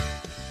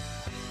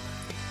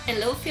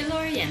Hello,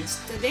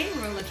 Philorians! Today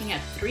we're looking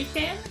at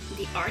 310,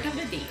 The Art of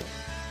the Deal.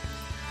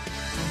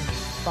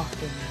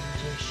 Fucking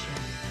magician.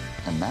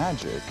 And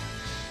magic.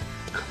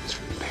 Comes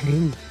from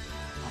pain.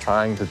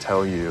 Trying to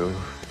tell you,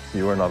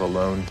 you are not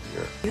alone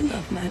here. You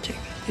love magic.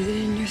 Is it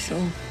in your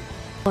soul?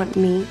 Want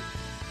me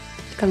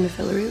to come to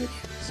Fillory with you?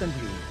 Send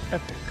you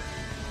epic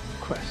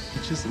quest.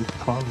 It isn't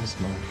promise,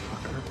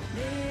 motherfucker.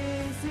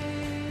 This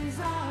is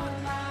our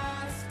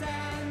last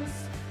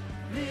dance.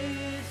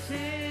 This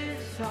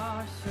is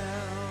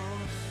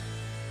ourselves.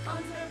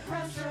 Under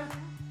pressure.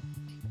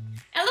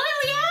 Hello,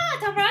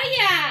 Elliot! How are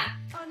ya?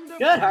 Under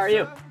Good, how are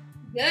you? pressure.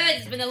 Good.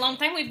 It's been a long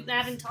time we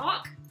haven't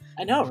talked.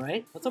 I know,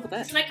 right? What's up with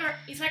It's that?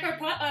 like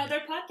our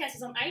their podcast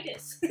is on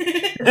itis.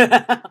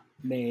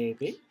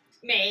 Maybe.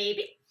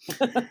 Maybe.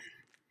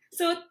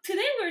 So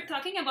today we're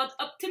talking about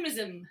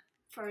optimism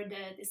for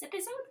this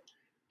episode,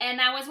 and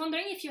I was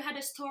wondering if you had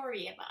a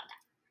story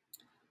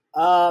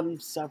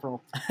about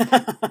Several.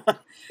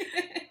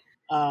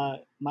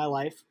 My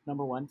life,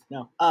 number one.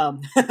 No.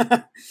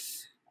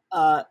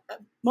 Uh,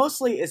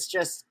 Mostly it's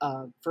just,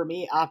 for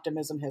me,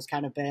 optimism has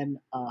kind of been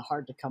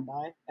hard to come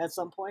by at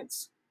some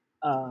points.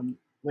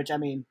 Which, I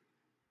mean,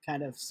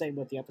 kind of same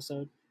with the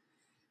episode.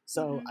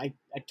 So Mhm.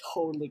 I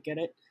totally get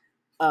it.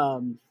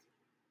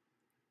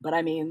 But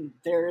I mean,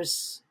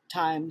 there's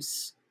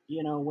times,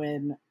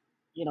 when,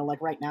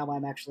 like right now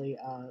I'm actually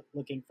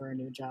looking for a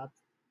new job.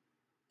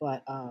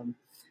 But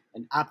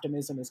and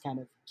optimism is kind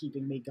of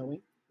keeping me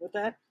going with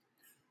that.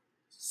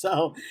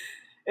 So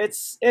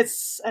it's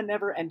a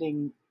never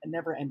ending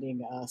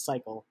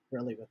cycle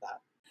really with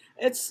that.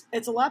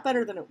 It's a lot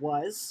better than it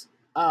was.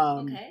 that.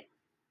 Okay.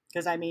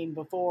 Because I mean,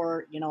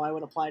 before, I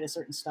would apply to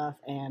certain stuff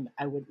and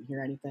I wouldn't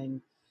hear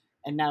anything,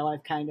 and now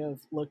I've kind of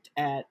looked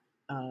at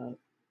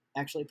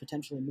actually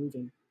potentially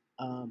moving,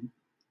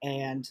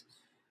 and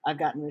I've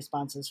gotten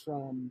responses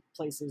from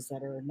places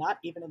that are not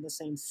even in the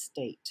same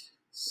state.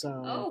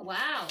 So Oh,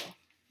 wow.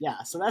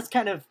 yeah, so that's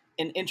kind of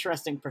an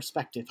interesting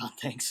perspective on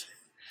things.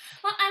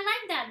 Well, I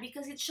like that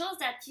because it shows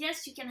that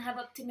yes, you can have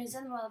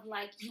optimism of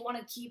like you want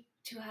to keep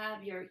to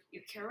have your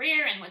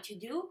career and what you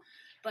do,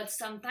 but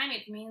sometimes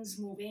it means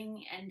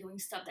moving and doing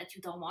stuff that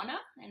you don't wanna.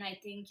 And I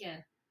think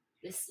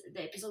the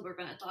episode we're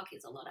gonna talk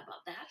is a lot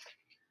about that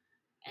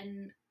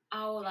and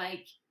how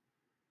like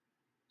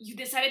you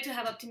decided to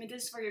have optimism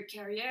for your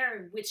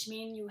career, which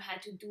mean you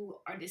had to do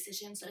our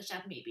decisions such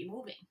as maybe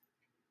moving.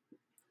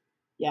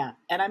 Yeah,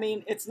 and I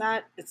mean, it's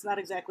not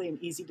exactly an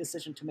easy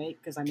decision to make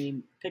because I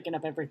mean, picking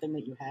up everything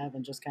that you have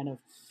and just kind of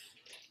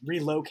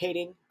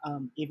relocating,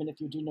 even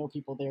if you do know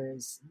people there,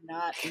 is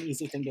not an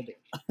easy thing to do.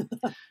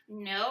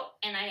 No,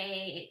 and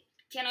I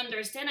can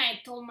understand.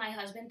 I told my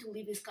husband to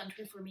leave this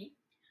country for me.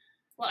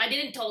 Well, I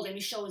didn't told him. He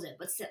shows it,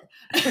 but still.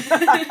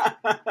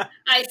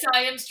 I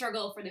saw him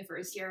struggle for the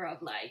first year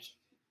of like,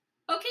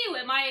 okay,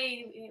 am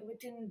I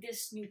within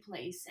this new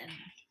place and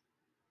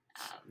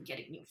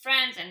getting new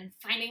friends and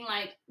finding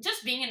like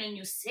just being in a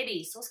new city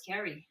is so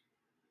scary.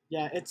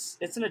 Yeah, it's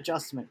an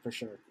adjustment for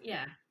sure.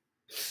 Yeah.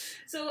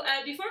 So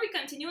before we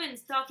continue and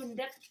talk in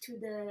depth to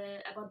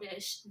the about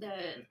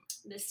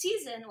the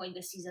season or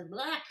the season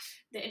blah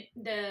the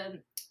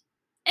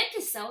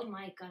episode,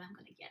 my God, I'm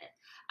gonna get it.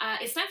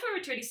 It's time for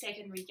a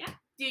 30-second recap.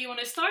 Do you want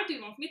to start? Do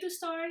you want me to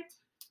start?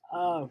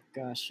 Oh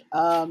gosh.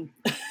 All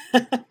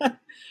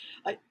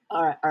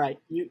right.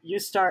 You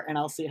start, and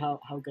I'll see how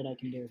good I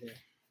can do here.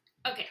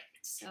 Okay,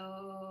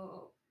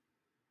 so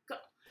go.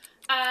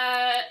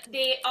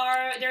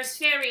 There's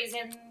fairies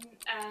and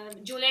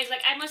Julia is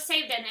like, I must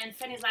save them, and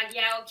Fen is like,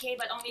 yeah, okay,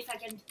 but only if I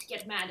can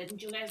get mad. And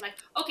Julia is like,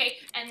 okay,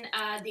 and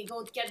they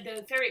go get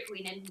the fairy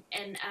queen,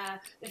 and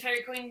the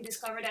fairy queen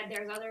discover that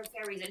there's other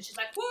fairies, and she's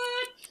like,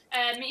 what?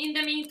 In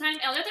the meantime,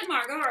 Elliot and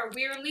Margot are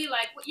weirdly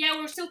like, yeah,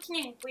 we're still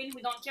king and queen,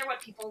 we don't care what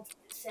people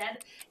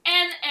said,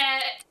 and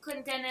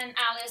Quentin and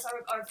Alice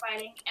are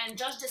fighting, and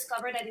Josh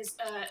discovered that his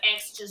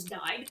ex just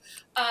died,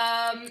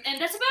 and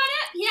that's about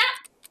it. Yeah.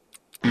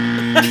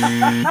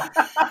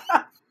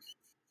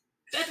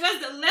 That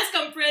was the less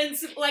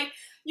comprehensive. Like,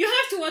 you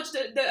have to watch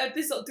the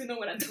episode to know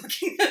what I'm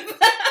talking about.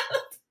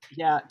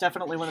 Yeah,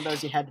 definitely one of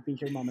those you had to be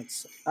here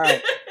moments. All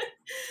right.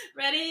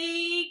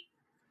 Ready?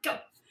 Go.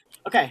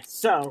 Okay,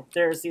 so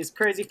there's these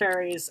crazy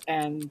fairies,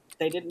 and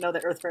they didn't know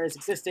that Earth fairies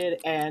existed,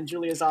 and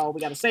Julia's all,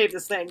 we gotta save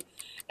this thing.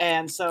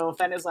 And so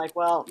Fen is like,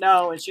 well,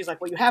 no, and she's like,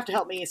 well, you have to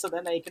help me. So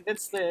then they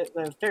convince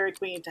the fairy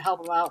queen to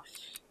help them out.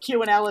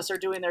 Q and Alice are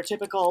doing their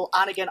typical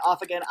on again,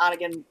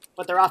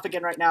 but they're off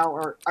again right now,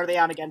 or are they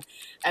on again?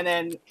 And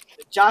then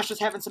Josh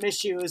is having some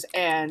issues,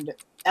 and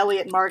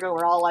Elliot and Margot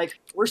are all like,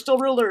 we're still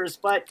rulers,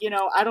 but,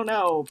 I don't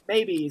know,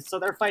 maybe. So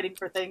they're fighting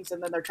for things,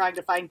 and then they're trying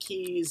to find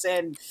keys,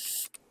 and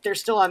they're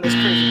still on this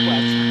crazy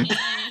quest.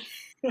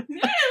 Yeah,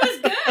 it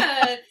was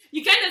good.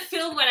 You kind of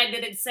filled what I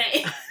didn't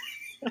say.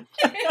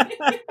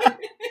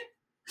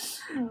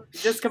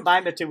 Just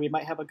combine the two, we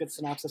might have a good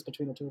synopsis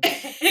between the two of them.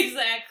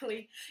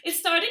 Exactly. It's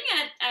starting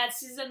at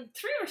season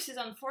 3 or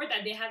season 4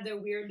 that they have the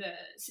weird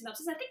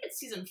synopsis. I think it's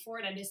season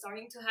 4 that they're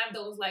starting to have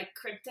those like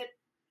cryptid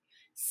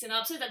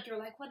synopsis that you're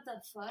like, what the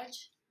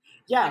fudge?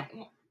 Yeah,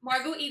 Like,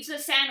 Margot eats a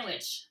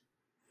sandwich.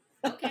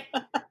 Okay.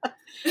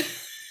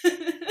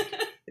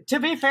 To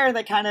be fair,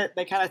 they kind of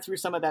threw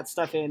some of that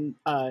stuff in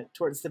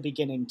towards the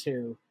beginning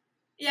too.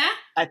 Yeah.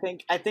 I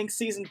think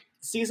season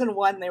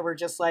 1 they were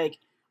just like,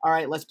 all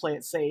right, let's play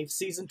it safe.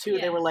 Season 2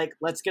 they Yeah. were like,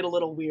 let's get a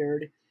little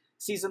weird.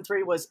 Season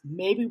 3 was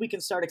maybe we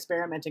can start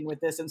experimenting with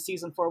this, and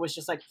season 4 was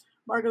just like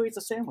Margot eats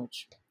a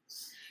sandwich.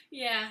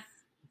 Yeah.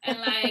 And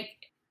like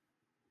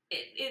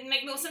it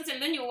make no sense,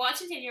 and then you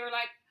watch it and you're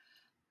like,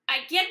 I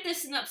get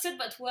this synopsis,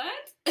 but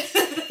what?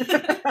 It's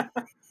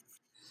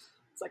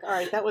like, all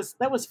right, that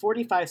was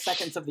 45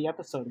 seconds of the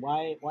episode.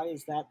 Why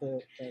is that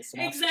the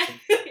synopsis?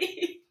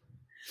 Exactly.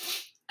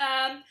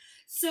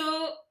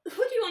 So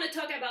who do you want to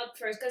talk about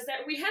first? Because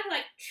we have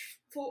like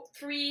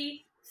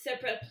 3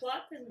 separate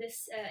plots in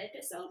this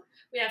episode.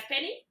 We have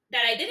Penny,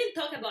 that I didn't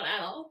talk about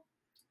at all.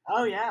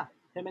 Oh yeah,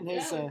 him and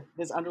Yeah.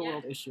 his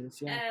underworld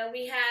issues. Yeah.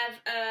 We have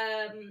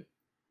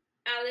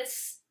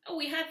Alice. Oh,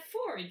 we have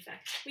 4 in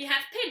fact. We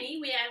have Penny,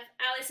 we have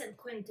Alice and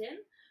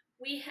Quentin,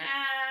 we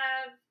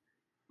have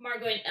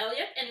Margot and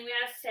Elliot, and we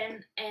have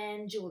Fen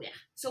and Julia.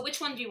 So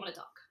which one do you want to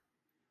talk?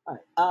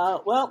 All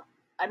right. Well,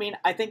 I mean,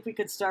 I think we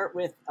could start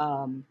with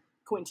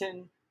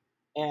Quentin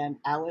and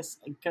Alice,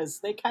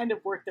 because they kind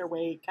of work their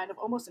way kind of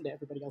almost into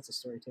everybody else's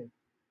story too.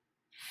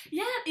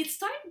 Yeah, it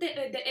started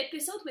the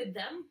episode with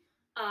them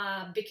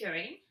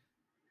bickering.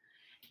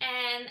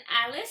 And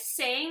Alice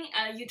saying,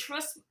 you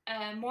trust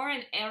more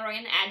an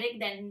heroin addict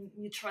than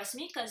you trust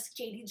me, because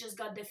Katie just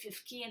got the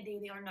 5th key and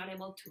they are not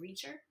able to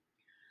reach her.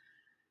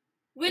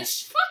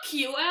 Which, fuck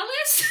you,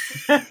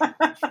 Alice!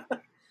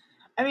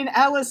 I mean,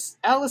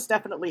 Alice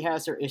definitely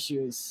has her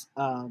issues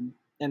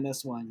in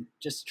this one.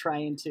 Just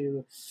trying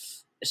to...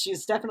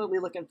 She's definitely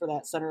looking for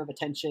that center of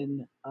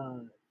attention,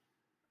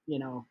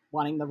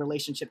 wanting the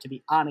relationship to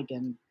be on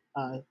again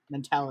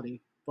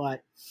mentality.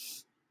 But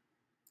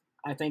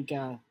I think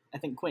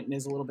Quentin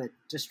is a little bit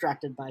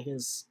distracted by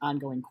his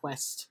ongoing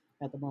quest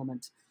at the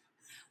moment.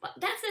 But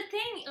that's the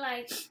thing,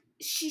 like,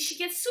 she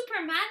gets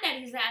super mad that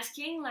he's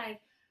asking, like,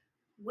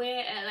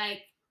 where,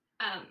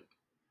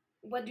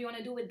 what do you want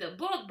to do with the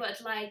book?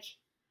 But, like,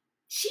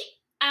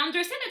 I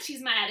understand that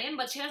she's mad at him,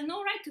 but she has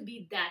no right to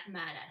be that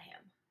mad at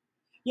him.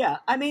 Yeah,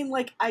 I mean,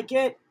 like, I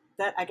get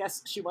that. I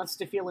guess she wants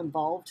to feel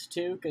involved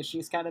too, because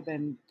she's kind of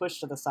been pushed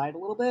to the side a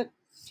little bit.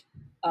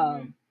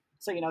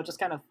 So, just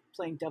kind of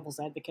playing devil's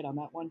advocate on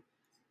that one.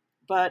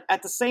 But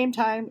at the same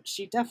time,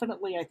 she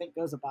definitely, I think,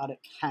 goes about it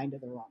kind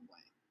of the wrong way.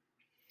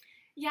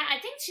 Yeah, I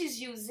think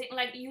she's using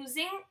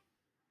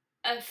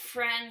a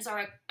friend's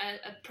or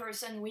a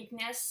person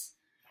weakness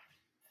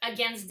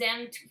against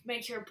them to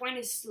make her point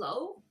is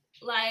slow.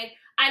 Like,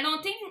 I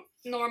don't think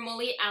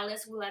normally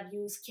Alice will have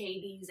used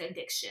Katie's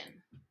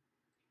addiction.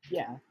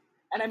 Yeah.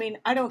 And I mean,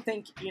 I don't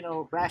think,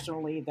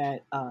 rationally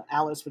that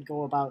Alice would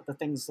go about the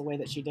things the way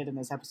that she did in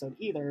this episode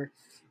either.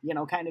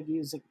 Kind of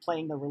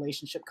playing the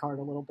relationship card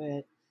a little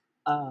bit,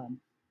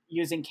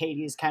 using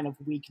Katie's kind of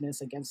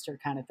weakness against her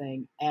kind of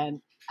thing.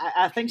 And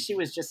I think she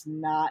was just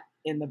not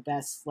in the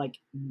best, like,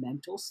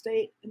 mental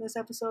state in this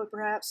episode,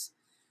 perhaps,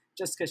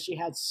 just because she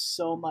had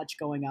so much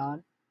going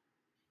on.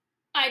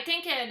 I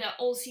think the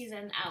whole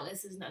season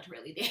Alice is not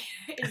really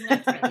there. Is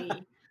not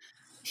really.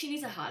 She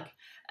needs a hug.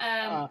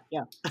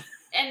 Yeah.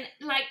 And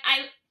like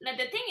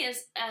the thing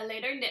is,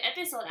 later in the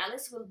episode,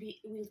 Alice will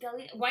tell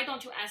you, why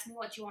don't you ask me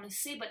what you want to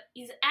say? But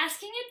he's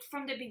asking it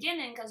from the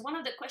beginning, because one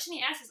of the questions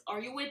he asks is,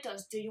 are you with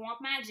us? Do you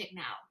want magic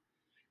now?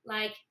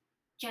 Like,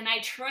 can I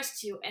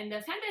trust you? And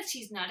the fact that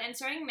she's not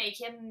answering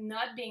make him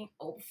not being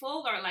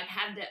hopeful, or like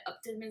have the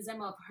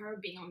optimism of her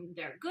being on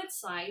their good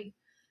side.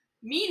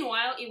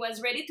 Meanwhile, he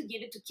was ready to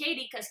give it to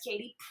Katie, because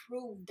Katie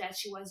proved that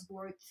she was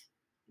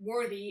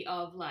worthy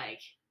of,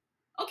 like,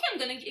 okay, I'm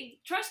gonna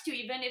trust you,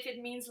 even if it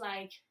means,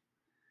 like,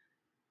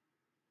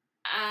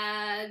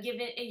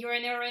 you're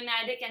an heroin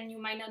addict and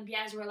you might not be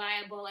as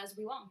reliable as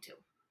we want to.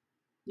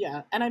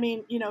 Yeah, and I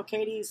mean,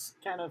 Katie's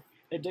kind of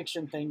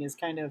addiction thing is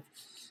kind of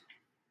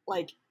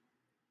like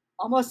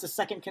almost a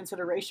second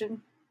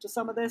consideration to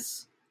some of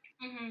this.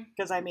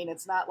 Because, I mean,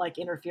 it's not like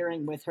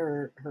interfering with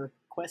her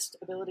quest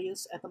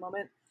abilities at the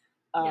moment.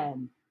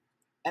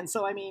 And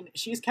so, I mean,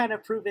 she's kind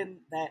of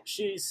proven that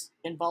she's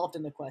involved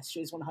in the quest.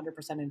 She's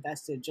 100%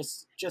 invested,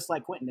 just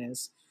like Quentin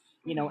is,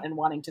 and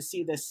wanting to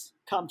see this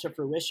come to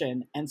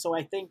fruition. And so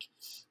I think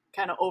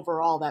kind of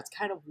overall, that's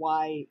kind of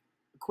why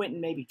Quentin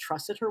maybe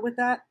trusted her with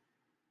that,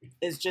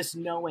 is just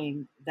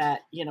knowing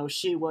that,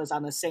 she was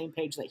on the same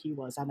page that he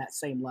was, on that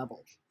same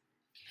level.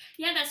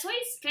 Yeah, that's why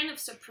it's kind of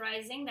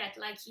surprising that,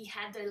 like, he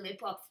had the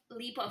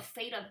leap of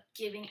faith of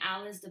giving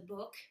Alice the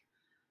book.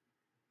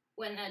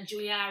 When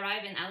Julia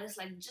arrived and Alice,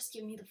 like, just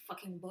give me the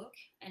fucking book,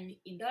 and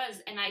he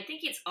does. And I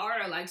think it's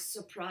our, like,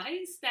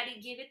 surprise that he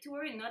gave it to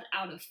her, and not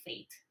out of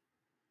fate.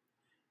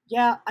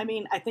 Yeah, I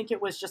mean, I think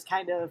it was just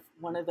kind of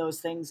one of those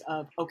things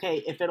of,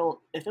 okay, if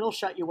it'll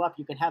shut you up,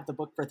 you can have the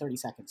book for 30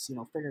 seconds,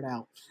 figure it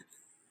out.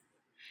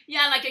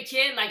 Yeah, like a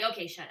kid, like,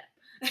 okay, shut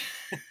up.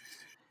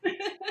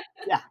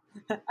 Yeah,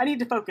 I need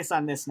to focus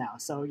on this now.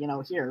 So,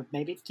 here,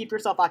 maybe keep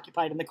yourself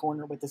occupied in the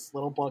corner with this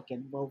little book,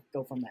 and we'll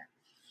go from there.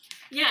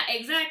 Yeah,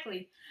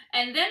 exactly.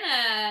 And then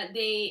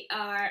they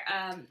are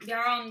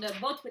on the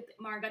boat with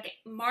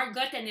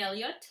Margot and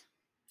Elliot.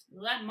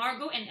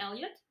 Margot and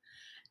Elliot.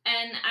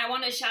 And I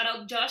want to shout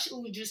out Josh,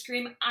 who just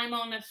screamed, "I'm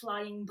on a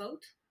flying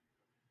boat."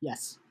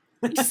 Yes.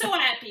 He's so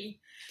happy,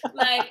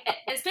 like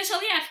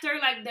especially after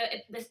like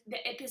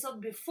the episode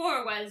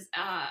before was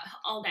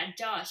all that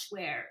Josh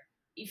where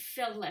he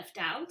felt left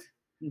out.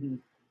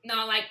 Mhm.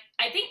 No, like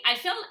I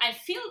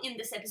feel in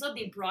this episode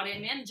they brought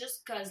him in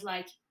just because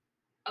like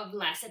of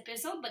last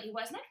episode, but he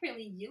was not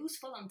really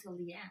useful until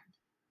the end.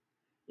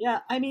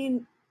 Yeah, I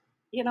mean,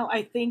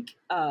 I think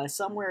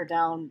somewhere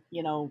down,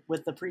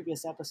 with the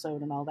previous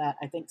episode and all that,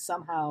 I think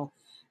somehow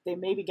they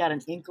maybe got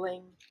an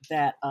inkling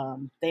that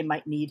they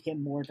might need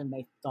him more than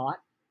they thought.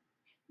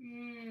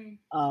 Mm.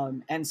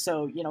 And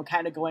so,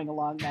 kind of going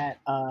along that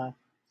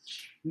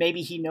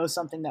maybe he knows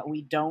something that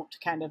we don't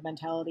kind of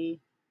mentality.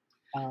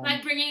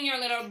 Like bringing your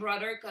little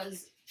brother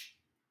because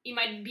he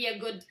might be a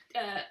good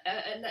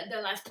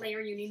the last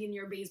player you need in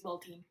your baseball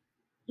team.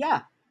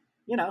 Yeah,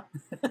 you know,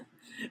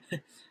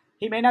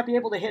 he may not be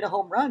able to hit a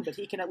home run, but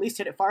he can at least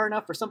hit it far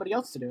enough for somebody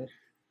else to do it.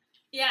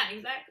 Yeah,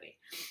 exactly.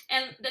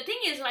 And the thing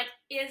is, like,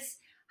 is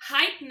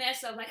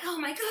hypeness of like, oh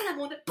my god, I'm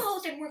on the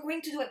boat and we're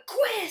going to do a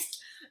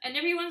quest, and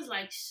everyone's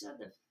like, shut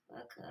the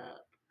fuck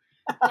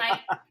up. Like,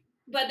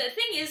 but the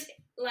thing is,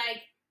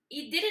 like,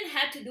 he didn't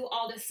have to do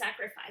all the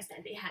sacrifice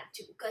that they had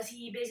to because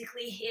he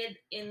basically hid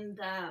in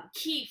the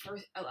key for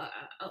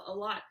a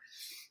lot.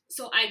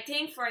 So I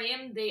think for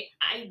him, the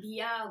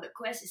idea of the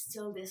quest is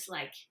still this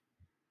like,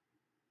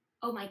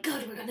 oh my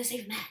god, we're gonna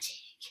save magic,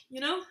 you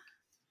know?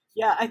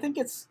 Yeah, I think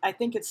it's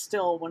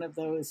still one of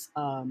those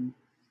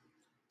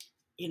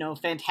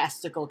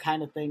fantastical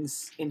kind of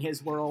things in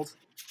his world.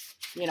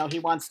 He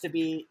wants to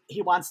be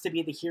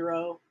the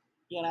hero,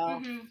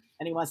 Mm-hmm.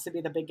 and he wants to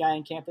be the big guy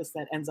on campus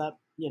that ends up,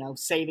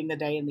 saving the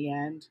day in the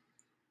end.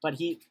 But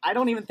I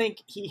don't even think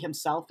he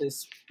himself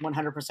is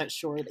 100%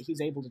 sure that he's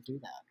able to do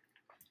that.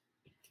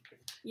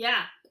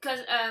 Yeah,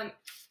 because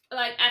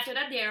like after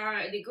that they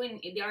are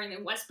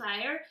in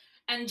Westspire,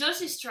 and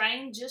Josh is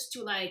trying just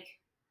to like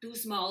do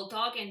small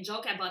talk and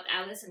joke about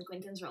Alice and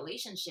Quentin's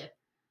relationship,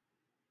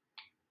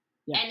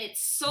 Yeah. and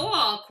it's so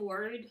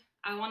awkward.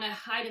 I want to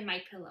hide in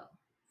my pillow.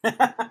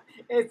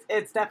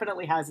 It's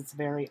definitely has its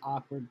very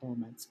awkward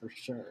moments for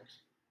sure.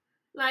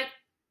 Like,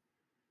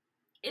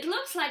 it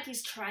looks like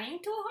he's trying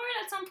too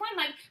hard at some point.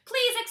 Like,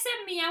 please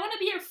accept me. I want to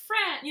be your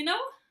friend. You know?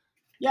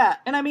 Yeah,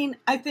 and I mean,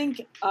 I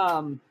think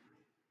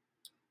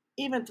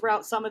even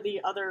throughout some of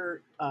the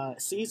other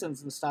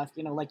seasons and stuff,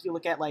 like you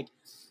look at like,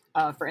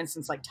 for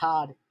instance, like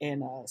Todd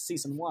in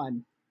season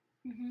 1,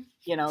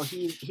 Mm-hmm.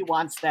 he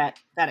wants that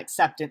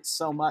acceptance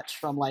so much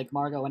from like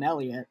Margot and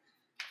Elliot,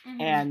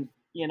 Mm-hmm. and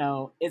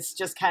it's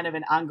just kind of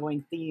an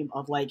ongoing theme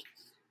of like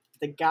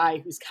the guy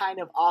who's kind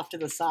of off to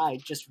the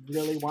side just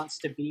really wants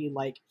to be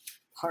like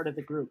part of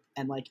the group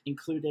and like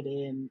included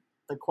in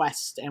the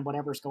quest and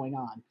whatever's going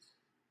on.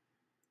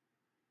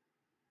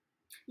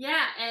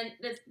 Yeah, and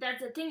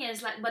that's the thing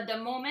is like, but the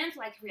moment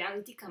like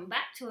reality come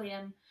back to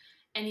him,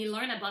 and he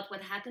learn about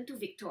what happened to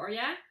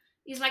Victoria,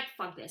 he's like,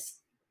 fuck this.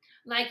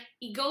 Like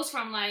he goes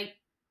from like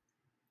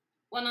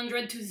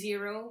 100 to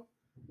 0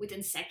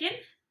 within second,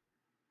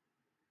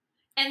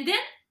 and then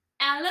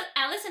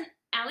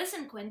Alice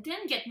and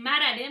Quentin get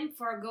mad at him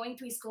for going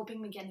to his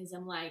coping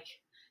mechanism. Like,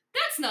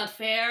 that's not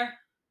fair.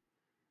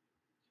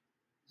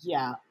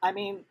 Yeah, I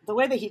mean, the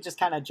way that he just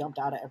kind of jumped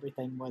out at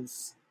everything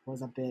was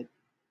a bit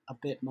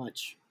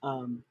much.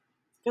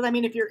 Because I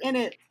mean, if you're in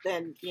it,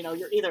 then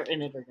you're either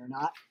in it or you're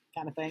not,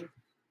 kind of thing.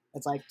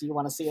 It's like, do you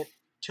want to see it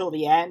till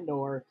the end,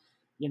 or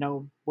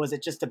was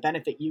it just to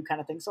benefit you,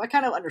 kind of thing? So I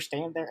kind of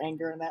understand their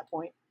anger in that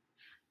point.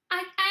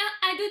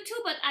 I do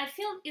too, but I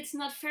feel it's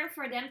not fair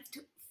for them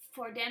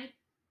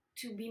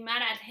to be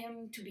mad at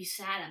him, to be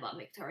sad about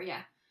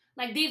Victoria.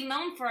 Like, they've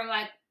known for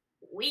like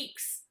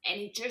weeks, and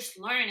he just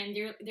learned,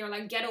 and they're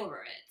like, get over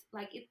it.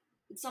 Like,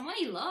 it's someone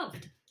he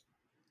loved.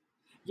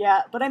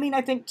 Yeah, but I mean,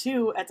 I think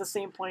too, at the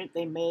same point,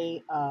 they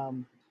may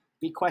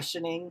be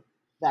questioning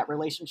that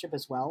relationship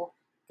as well,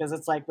 because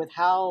it's like with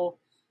how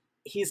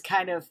he's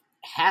kind of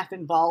half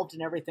involved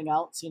in everything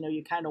else.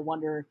 You kind of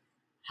wonder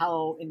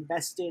how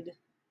invested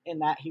in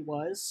that he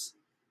was,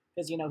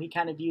 because he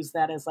kind of used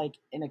that as like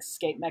an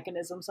escape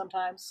mechanism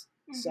sometimes.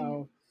 Mm-hmm.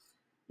 So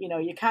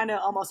you kind of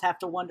almost have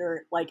to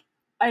wonder, like,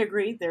 I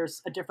agree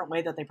there's a different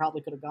way that they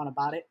probably could have gone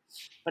about it,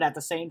 but at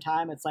the same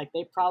time it's like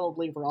they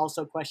probably were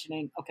also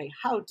questioning, okay,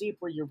 how deep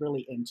were you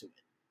really into it?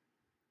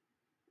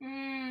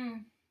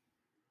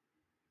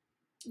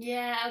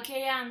 Yeah,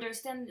 okay, I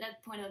understand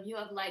that point of view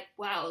of like,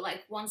 wow,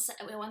 like one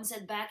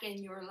setback and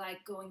you're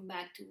like going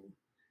back to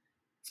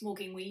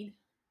smoking weed.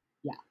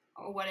 Yeah.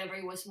 Or whatever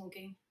he was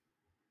smoking.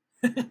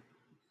 The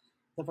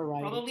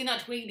variety. Probably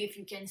not weed if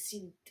you can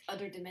see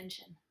other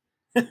dimension.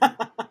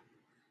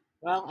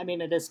 Well, I mean,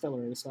 it is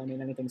fillery, so I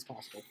mean, anything's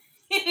possible.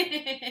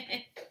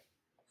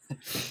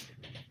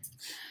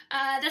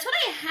 That's what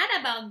I had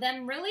about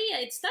them. Really,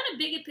 it's not a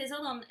big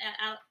episode on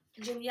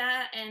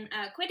Julia and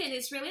Quentin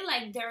is really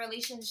like their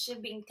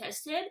relationship being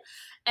tested,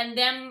 and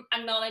them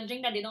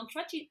acknowledging that they don't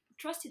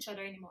trust each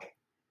other anymore.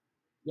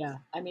 Yeah,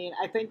 I mean,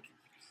 I think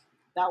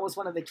that was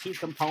one of the key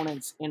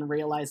components in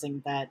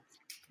realizing that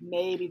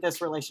maybe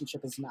this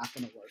relationship is not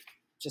going to work.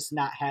 Just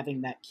not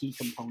having that key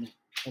component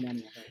in any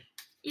of it.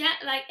 Yeah,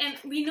 like, and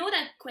we know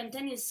that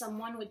Quentin is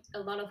someone with a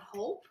lot of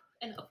hope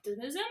and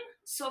optimism.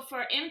 So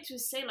for him to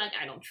say like,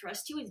 "I don't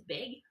trust you," is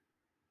big.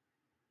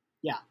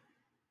 Yeah.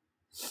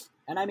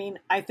 And I mean,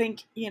 I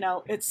think,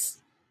 it's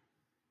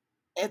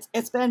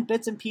been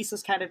bits and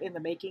pieces kind of in the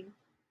making.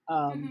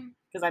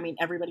 Because I mean,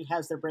 everybody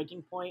has their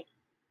breaking point,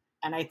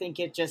 and I think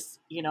it just,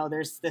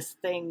 there's this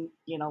thing,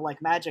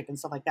 like magic and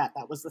stuff like that.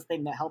 That was the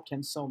thing that helped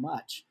him so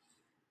much,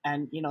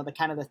 and the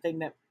kind of the thing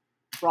that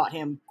brought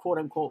him, quote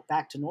unquote,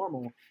 back to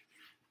normal.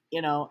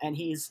 And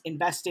he's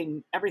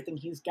investing everything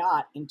he's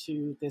got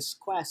into this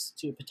quest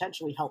to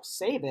potentially help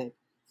save it.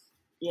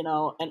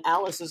 And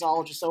Alice is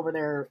all just over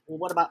there. Well,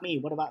 what about me?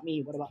 What about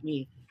me? What about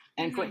me?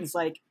 And Quentin's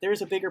like,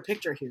 there's a bigger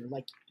picture here.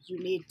 Like, you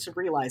need to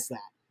realize that.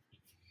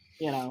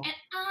 And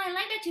I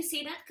like that you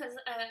say that because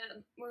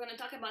we're going to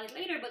talk about it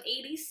later, but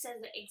Aidy says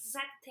the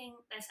exact thing,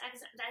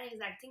 that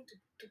exact thing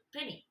to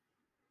Penny.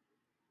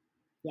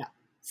 Yeah.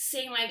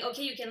 Saying like,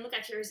 okay, you can look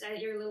at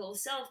your little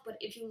self, but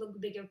if you look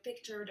bigger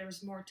picture,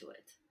 there's more to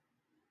it.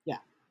 Yeah.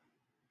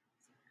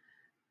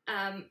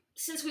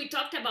 Since we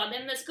talked about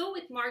them, let's go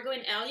with Margot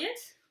and Elliot,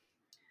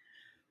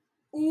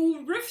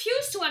 who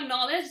refuse to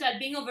acknowledge that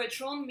being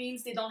overthrown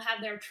means they don't have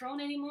their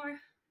throne anymore.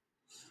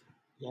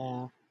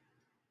 Yeah.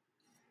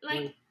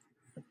 Like,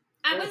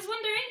 I was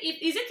wondering,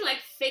 is it like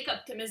fake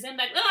optimism?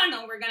 Like, oh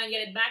no, we're gonna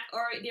get it back,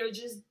 or they're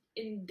just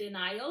in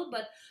denial?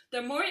 But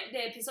the more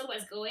the episode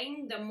was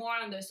going, the more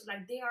I understood,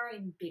 like, they are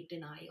in big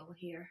denial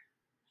here.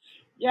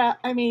 Yeah,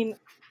 I mean,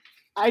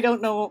 I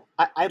don't know.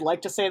 I'd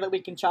like to say that we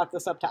can chalk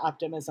this up to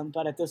optimism,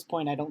 but at this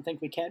point, I don't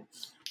think we can.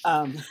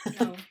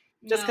 No.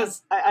 Just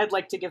because I'd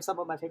like to give some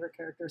of my favorite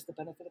characters the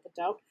benefit of the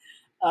doubt.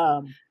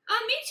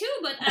 Me too,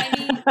 but I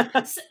mean,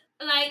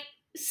 like,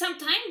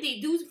 sometimes they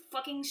do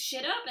fucking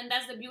shit up, and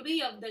that's the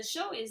beauty of the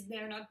show, is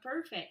they're not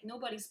perfect.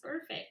 Nobody's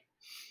perfect.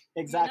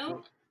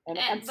 Exactly. And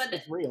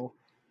it's real.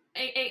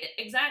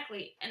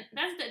 Exactly. And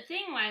that's the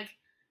thing, like,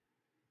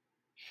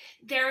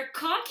 their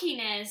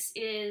cockiness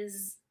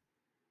is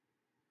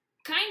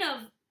kind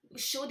of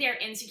show their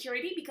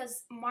insecurity,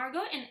 because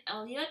Margot and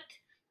Elliot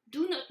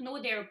do not know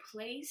their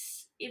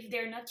place if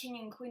they're not king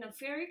and queen of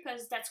fairy,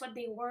 because that's what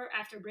they were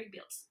after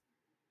Breakbills.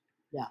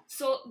 Yeah.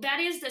 So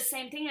that is the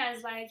same thing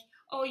as like,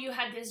 oh, you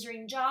had this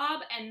dream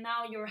job and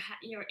now you're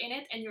in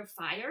it and you're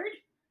fired,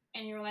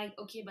 and you're like,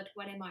 okay, but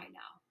what am I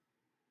now?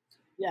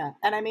 Yeah,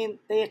 and I mean,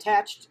 they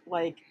attached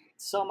like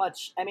so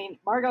much. I mean,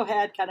 Margot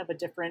had kind of a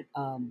different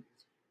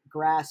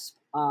grasp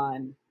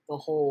on the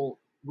whole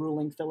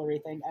ruling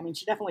Fillory thing. I mean,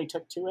 she definitely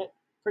took to it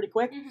pretty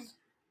quick.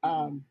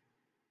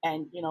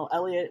 And,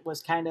 Elliot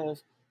was kind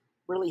of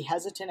really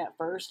hesitant at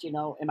first,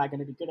 am I going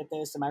to be good at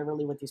this? Am I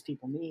really what these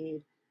people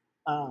need?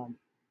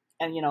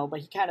 And, but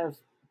he kind of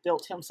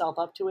built himself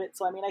up to it.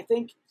 So, I mean, I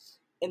think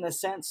in the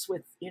sense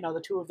with,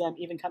 the two of them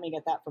even coming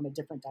at that from a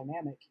different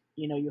dynamic,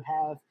 you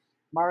have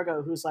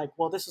Margot, who's like,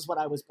 well, this is what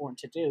I was born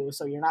to do,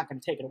 so you're not going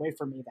to take it away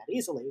from me that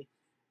easily.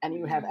 And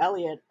you have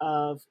Elliot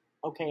of,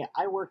 okay,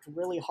 I worked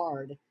really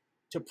hard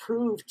to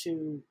prove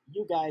to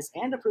you guys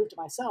and to prove to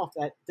myself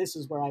that this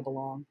is where I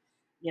belong,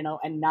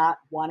 and not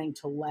wanting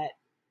to let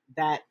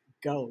that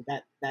go,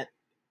 that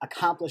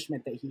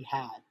accomplishment that he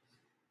had,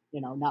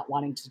 not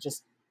wanting to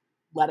just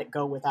let it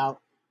go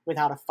without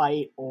a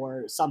fight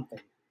or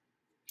something.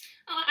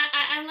 Oh,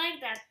 I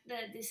like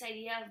that, this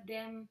idea of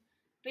them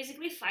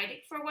basically fighting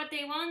for what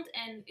they want,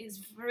 and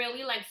is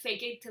really like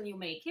fake it till you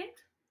make it.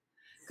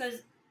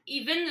 Because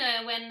even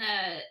when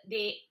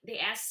they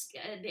ask,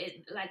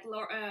 like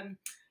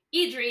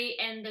Idri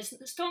and the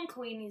Stone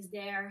Queen is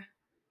there,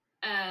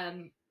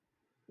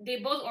 they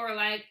both are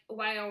like,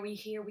 why are we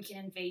here? We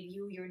can invade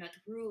you. You're not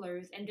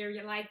rulers. And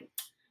they're like,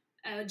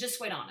 just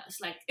wait on us.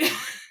 Like,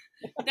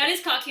 that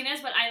is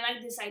cockiness, but I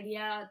like this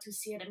idea to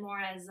see it more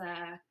as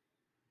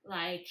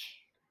like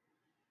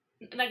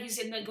you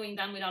said, not going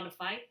down without a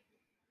fight.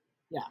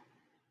 Yeah.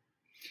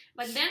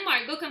 But then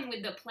Margot comes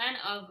with the plan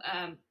of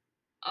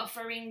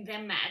offering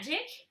them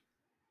magic,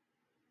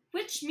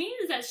 which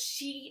means that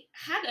she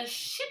had a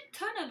shit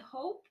ton of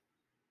hope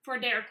for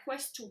their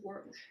quest to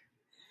work.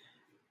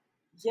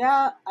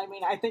 Yeah, I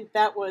mean, I think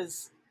that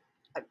was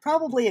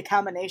probably a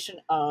combination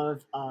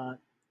of her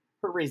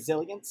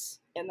resilience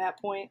in that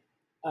point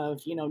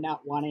of,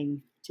 not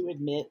wanting to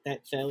admit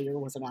that failure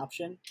was an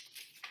option.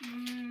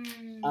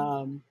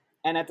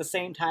 And at the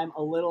same time,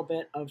 a little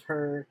bit of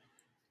her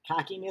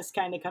cockiness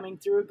kind of coming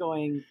through,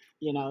 going,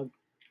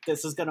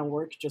 this is going to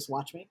work, just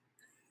watch me.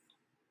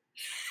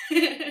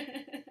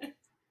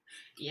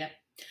 Yep.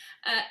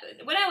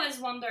 What I was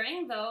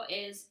wondering, though,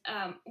 is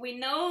we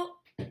know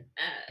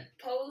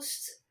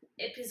post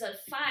episode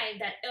 5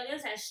 that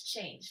Elliot has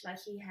changed. Like,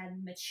 he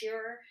had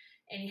matured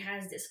and he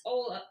has this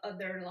whole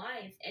other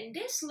life. And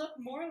this looked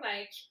more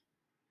like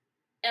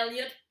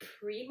Elliot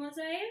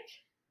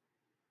pre-Mosaic.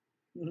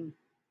 Mhm.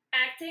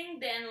 acting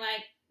than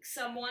like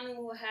someone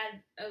who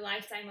had a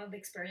lifetime of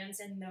experience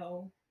and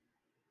know.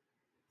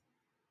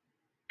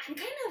 I'm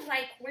kind of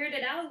like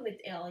weirded out with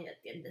Elliot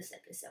in this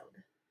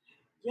episode.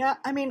 Yeah,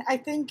 I mean, I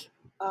think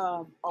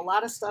a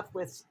lot of stuff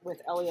with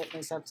Elliot in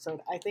this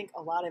episode. I think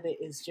a lot of it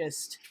is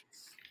just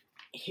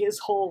his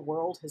whole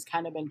world has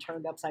kind of been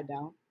turned upside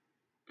down,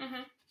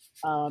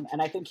 Mm-hmm.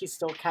 and I think he's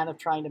still kind of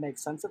trying to make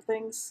sense of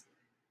things.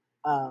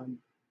 Um,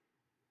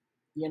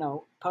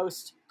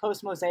 post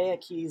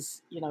Mosaic,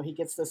 he's he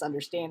gets this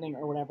understanding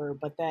or whatever,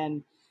 but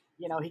then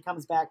he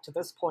comes back to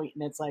this point,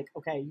 and it's like,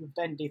 okay, you've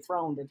been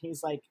dethroned, and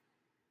he's like,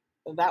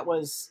 that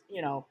was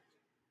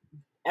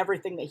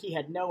everything that he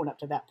had known up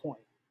to that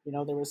point.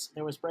 There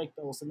was break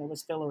bills, and there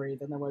was Fillory,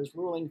 then there was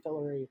ruling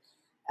Fillory,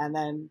 and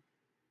then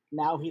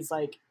now he's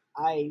like,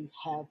 I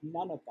have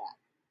none of that.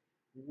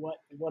 What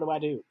do I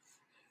do?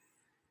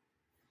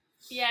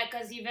 Yeah,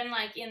 because even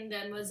like in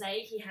the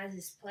Mosaic, he has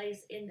his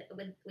place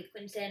with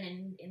Quentin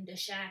and in the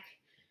shack.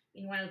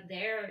 Meanwhile,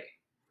 there,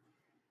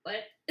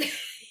 what?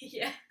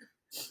 Yeah.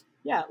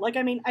 Yeah, like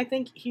I mean, I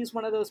think he's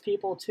one of those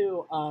people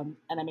too. And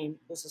I mean,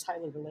 this is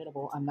highly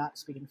relatable. I'm not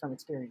speaking from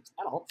experience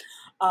at all.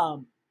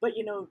 But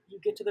you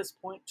get to this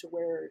point to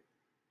where,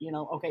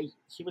 okay,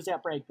 he was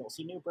at Break Bills.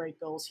 He knew Break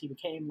Bills. He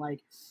became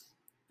like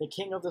the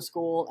king of the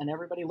school, and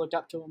everybody looked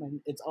up to him.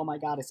 And it's, oh my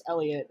God, it's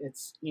Elliot.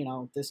 It's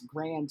this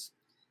grand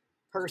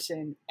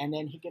person. And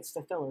then he gets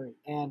to Fillory,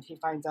 and he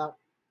finds out,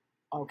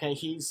 okay,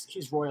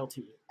 he's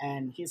royalty,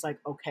 and he's like,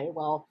 okay,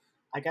 well,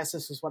 I guess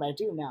this is what I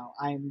do now.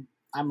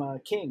 I'm a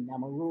king.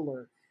 I'm a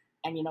ruler,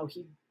 and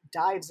he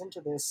dives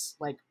into this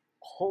like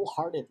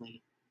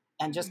wholeheartedly,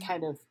 and just Mhm.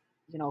 kind of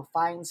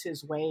finds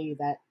his way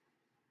that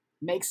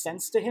makes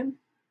sense to him,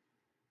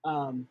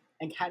 and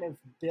kind of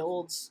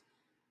builds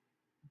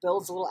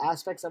little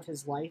aspects of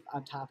his life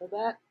on top of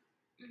that.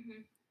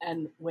 Mm-hmm.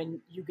 And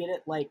when you get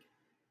it like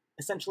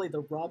essentially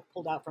the rug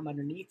pulled out from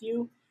underneath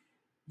you,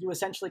 you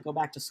essentially go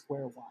back to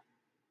square one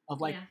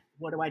of like, Yeah.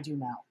 what do I do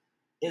now?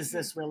 Is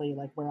this really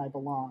like where I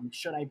belong?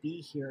 Should I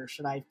be here?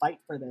 Should I fight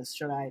for this?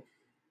 Should I?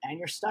 And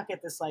you're stuck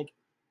at this like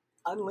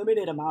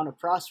unlimited amount of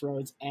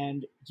crossroads,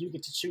 and you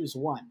get to choose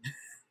one.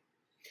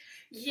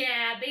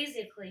 Yeah,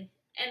 basically.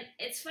 And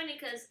it's funny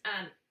because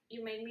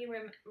you made me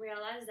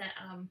realize that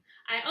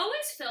I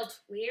always felt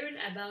weird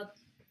about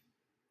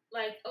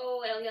like,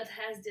 oh, Elliot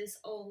has this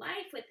whole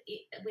life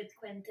with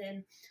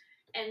Quentin,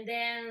 and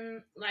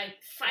then like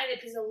 5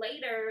 episodes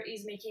later,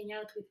 he's making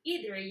out with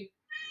Idri.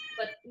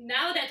 But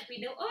now that we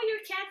know, oh, your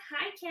cat,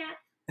 hi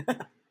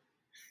cat.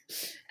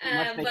 You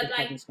must make But your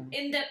like presence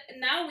known.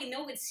 now we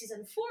know it's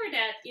season 4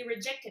 that he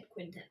rejected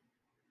Quentin,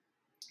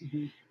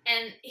 Mm-hmm.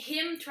 and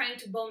him trying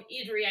to bone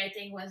Idri, I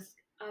think, was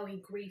how he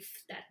grieved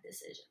that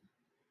decision.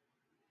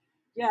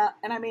 Yeah,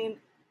 and I mean,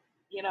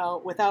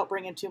 without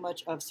bringing too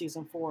much of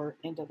season 4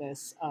 into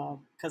this,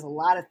 because a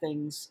lot of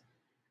things,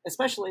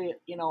 especially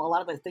a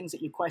lot of the things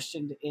that you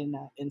questioned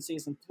in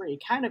season 3,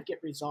 kind of get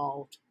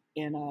resolved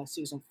in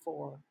season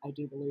 4, I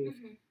do believe.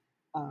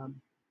 Mm-hmm.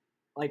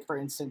 Like for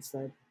instance,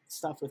 the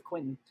stuff with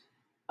Quentin.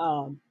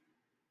 Um,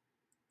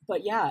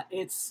 but yeah,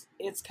 it's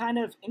kind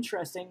of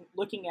interesting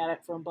looking at it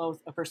from both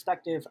a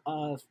perspective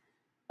of,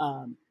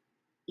 um,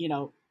 you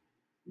know,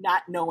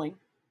 not knowing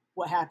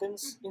what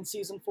happens in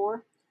season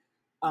 4,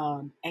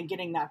 and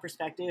getting that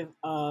perspective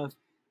of,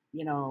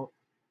 you know,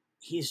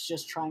 he's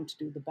just trying to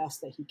do the best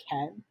that he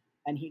can,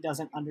 and he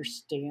doesn't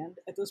understand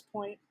at this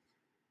point.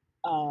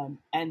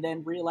 And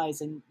then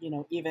realizing,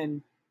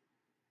 even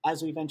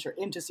as we venture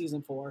into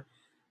season 4,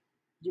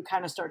 you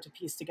kind of start to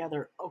piece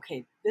together,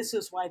 okay, this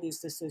is why these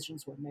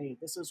decisions were made.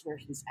 This is where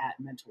he's at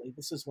mentally.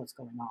 This is what's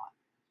going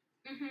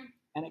on. Mm-hmm.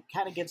 And it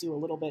kind of gives you a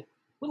little bit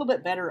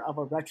better of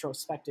a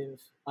retrospective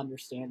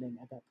understanding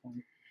at that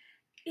point.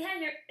 Yeah,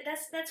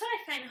 that's what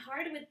I find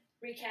hard with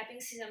recapping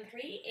season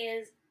 3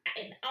 is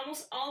in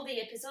almost all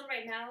the episode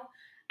right now,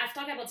 I've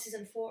talked about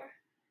season 4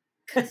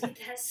 because it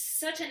has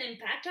such an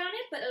impact on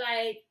it, but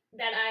like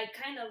that I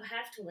kind of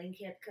have to link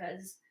it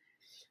because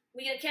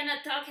we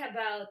cannot talk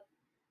about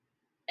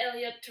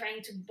Elliot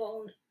trying to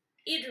bone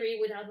Idri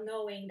without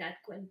knowing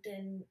that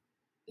Quentin,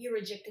 you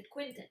rejected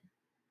Quentin.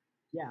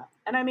 Yeah.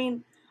 And I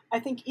mean, I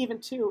think even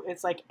too,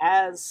 it's like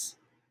as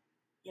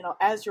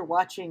you're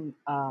watching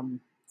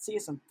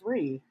season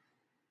 3,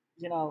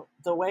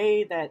 the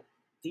way that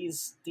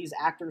these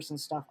actors and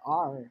stuff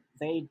are,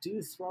 they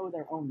do throw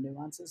their own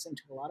nuances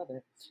into a lot of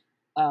it.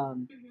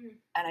 Mm-hmm.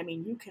 And I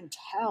mean, you can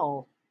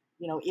tell,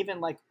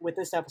 even like with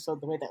this episode,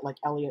 the way that like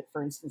Elliot,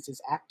 for instance,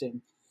 is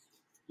acting,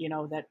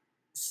 that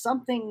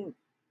something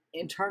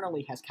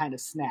internally has kind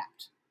of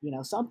snapped.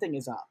 Something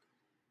is up.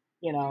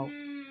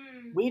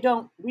 Mm. We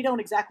don't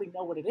exactly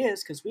know what it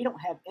is because we don't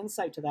have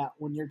insight to that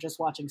when you're just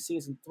watching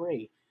season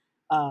 3.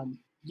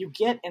 You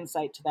get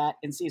insight to that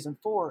in season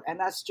 4, and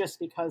that's just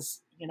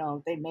because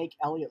they make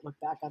Elliot look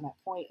back on that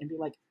point and be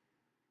like,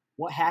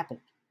 "What happened?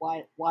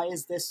 Why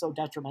is this so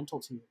detrimental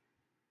to you?"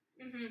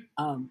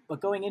 Mm-hmm. But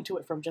going into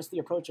it from just the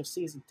approach of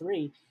season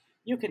 3,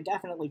 you can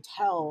definitely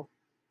tell,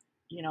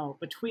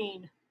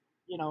 between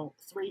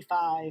 3,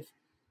 5,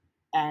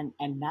 and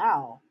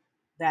now,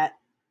 that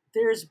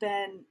there's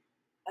been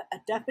a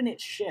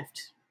definite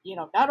shift,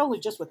 not only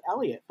just with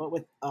Elliot, but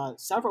with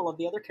several of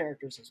the other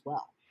characters as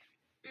well.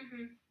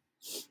 Mm-hmm.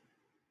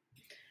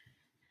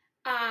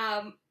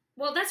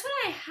 Well, that's what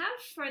I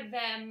have for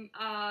them.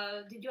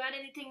 Did you add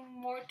anything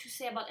more to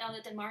say about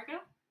Elliot and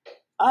Margot?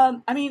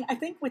 I mean, I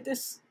think with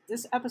this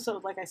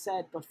episode, like I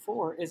said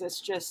before, is it's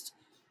just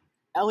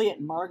Elliot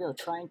and Margot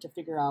trying to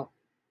figure out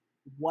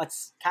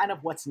what's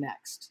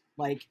next.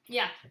 Like,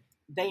 Yeah.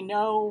 they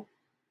know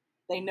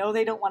they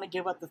don't want to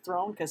give up the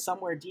throne because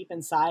somewhere deep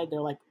inside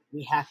they're like,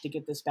 we have to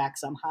get this back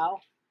somehow.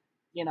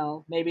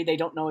 Maybe they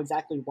don't know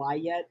exactly why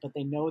yet, but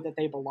they know that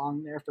they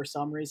belong there for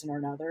some reason or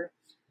another.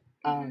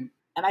 Mm-hmm.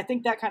 And I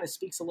think that kind of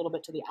speaks a little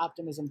bit to the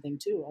optimism thing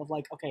too, of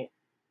like, okay,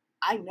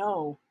 I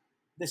know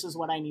this is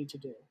what I need to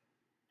do,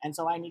 and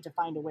so I need to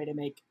find a way to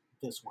make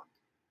this work.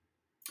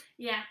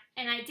 Yeah,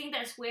 and I think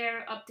that's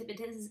where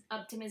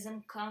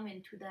optimism come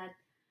into that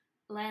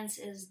lens,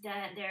 is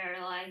that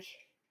they're like,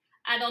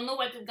 I don't know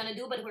what we're gonna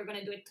do, but we're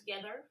gonna do it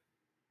together.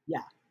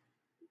 Yeah.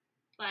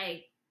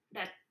 Like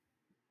that.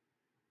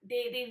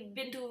 They've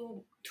been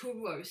to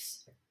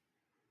worse,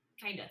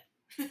 kinda.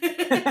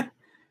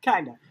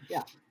 Kinda,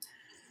 yeah.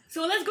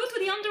 So let's go to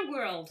the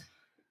underworld.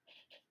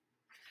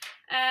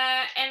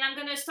 And I'm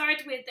gonna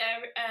start with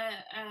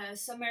a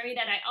summary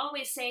that I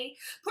always say.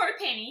 Poor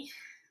Penny.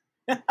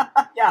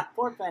 Yeah,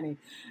 poor Penny.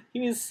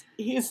 He's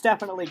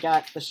definitely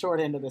got the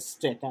short end of the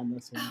stick on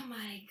this one. Oh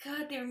my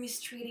god, they're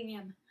mistreating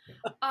him.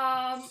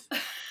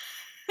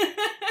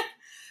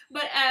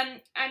 But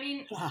I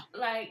mean,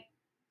 like,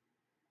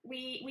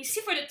 we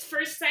see for the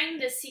first time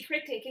the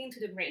secret taken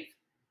to the grave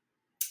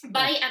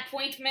by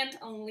appointment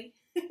only,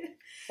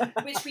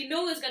 which we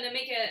know is gonna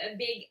make a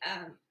big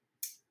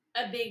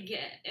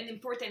an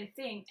important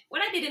thing.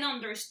 What I didn't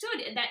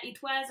understood is that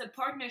it was a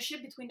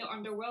partnership between the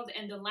underworld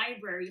and the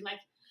library. Like,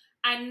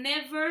 I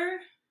never,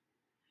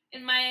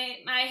 in my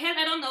head,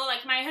 I don't know,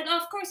 like my head,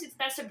 of course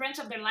that's a branch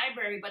of the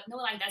library, but no,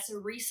 like that's a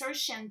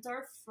research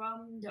center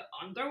from the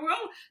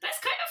underworld. That's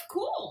kind of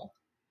cool.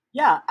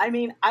 Yeah, I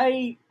mean,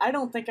 I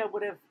don't think I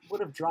would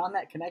have drawn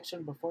that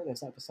connection before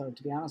this episode,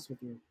 to be honest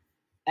with you.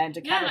 And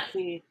to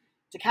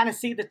kind of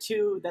see the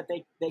two that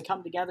they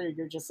come together,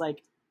 you're just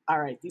like, all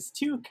right, these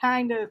two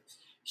kind of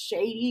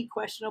shady,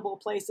 questionable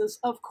places,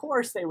 of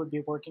course they would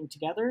be working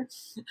together.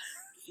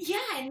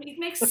 Yeah, and it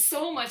makes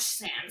so much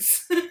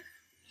sense.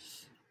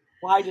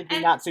 Why did we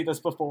not see this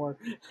before?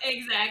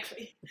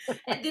 Exactly.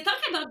 They talk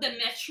about the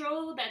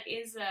metro that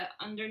is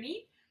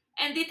underneath,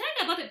 and they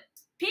talk about a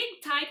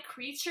pig-type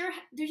creature.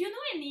 Do you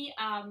know any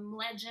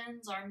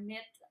legends or myth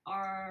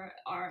or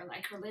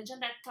like religion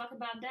that talk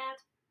about that?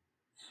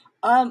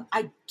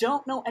 I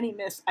don't know any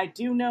myths. I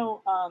do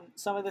know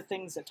some of the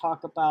things that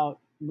talk about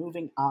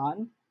moving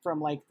on from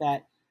like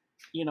that,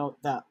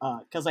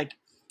 because like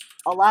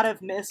a lot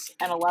of myths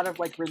and a lot of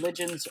like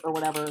religions or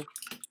whatever,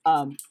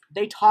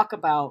 they talk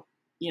about,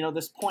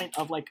 this point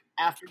of like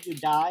after you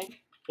die,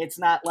 it's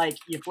not like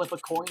you flip a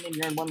coin and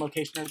you're in one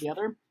location or the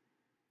other.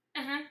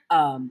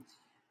 Uh-huh.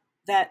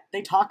 That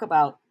they talk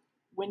about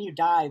when you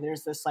die,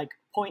 there's this like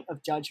point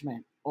of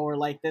judgment or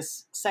like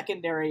this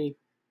secondary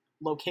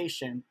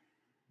location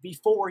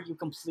before you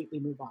completely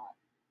move on.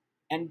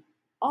 And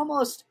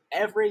almost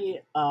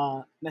every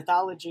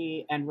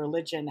mythology and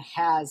religion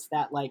has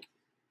that like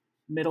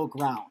middle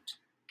ground,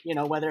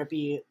 whether it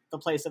be the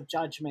place of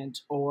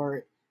judgment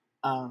or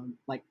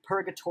like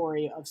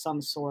purgatory of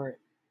some sort.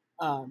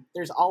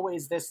 There's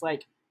always this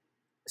like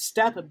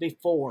step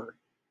before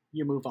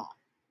you move on.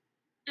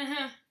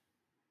 Uh-huh.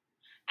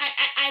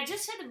 I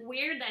just said it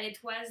weird that it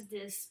was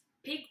this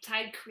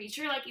pig-type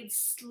creature. Like, it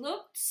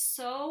looked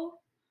so,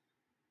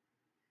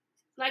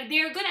 like,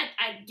 they're good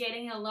at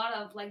getting a lot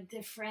of like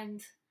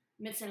different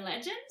myths and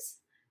legends.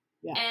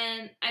 Yeah.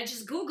 And I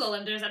just Google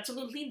and there's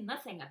absolutely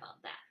nothing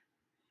about that.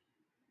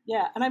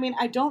 Yeah, and I mean,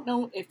 I don't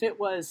know if it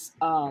was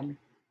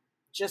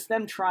just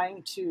them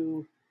trying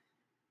to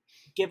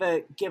give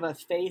a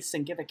face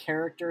and give a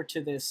character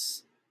to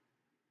this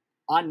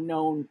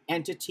unknown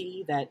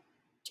entity that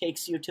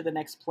takes you to the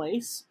next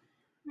place,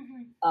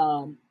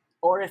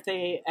 or if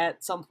they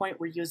at some point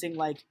were using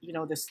like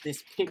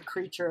this pig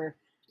creature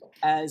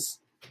as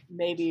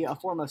maybe a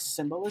form of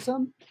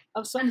symbolism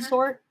of some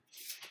sort.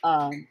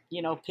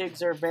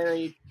 Pigs are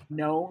very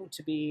known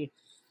to be,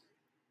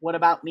 what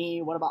about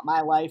me? What about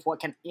my life? What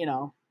can,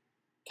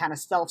 kind of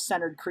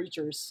self-centered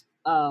creatures.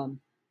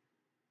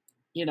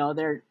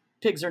 Their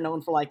pigs are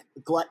known for like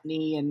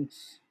gluttony and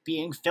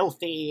being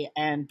filthy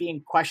and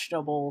being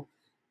questionable.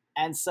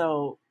 And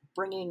so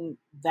bringing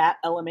that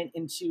element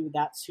into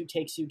that's who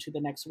takes you to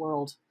the next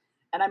world.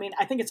 And I mean,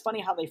 I think it's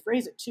funny how they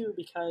phrase it too,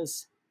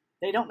 because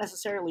they don't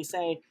necessarily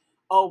say,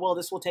 oh, well,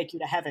 this will take you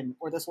to heaven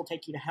or this will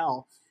take you to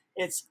hell.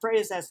 It's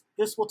phrased as,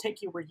 this will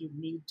take you where you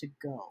need to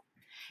go.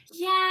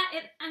 Yeah,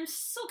 I'm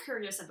so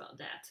curious about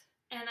that.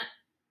 And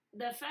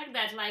the fact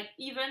that, like,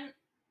 even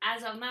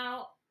as of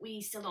now,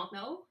 we still don't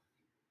know.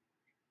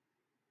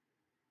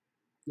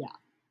 Yeah.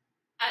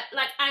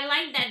 I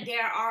like that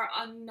there are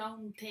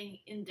unknown things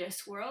in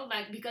this world,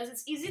 like, because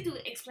it's easy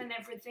to explain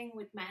everything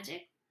with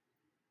magic.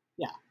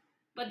 Yeah.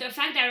 But the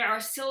fact that there are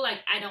still like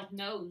adult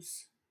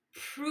knows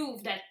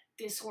prove that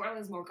this world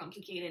is more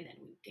complicated than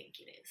we think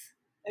it is.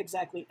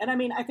 Exactly. And I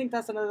mean, I think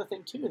that's another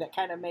thing too that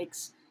kind of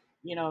makes,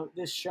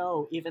 this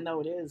show, even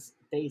though it is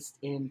based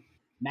in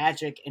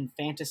magic and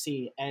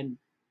fantasy and,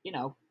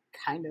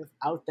 kind of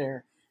out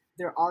there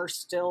are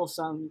still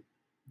some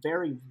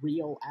very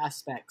real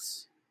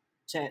aspects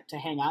to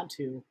hang on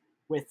to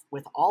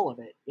with all of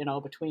it,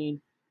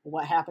 between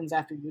what happens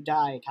after you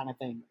die kind of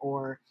thing,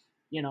 or,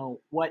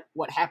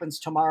 what happens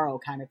tomorrow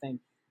kind of thing.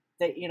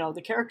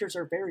 The characters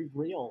are very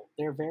real.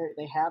 They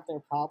have their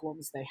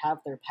problems, they have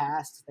their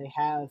past, they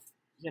have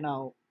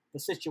the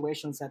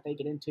situations that they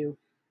get into,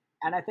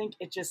 and I think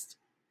it just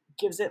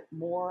gives it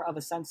more of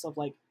a sense of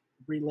like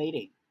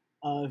relating,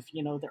 of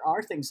there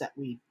are things that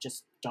we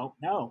just don't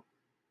know.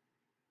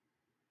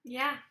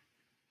 Yeah.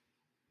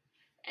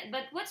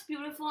 But what's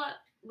beautiful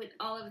with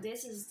all of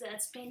this is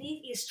that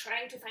Penny is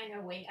trying to find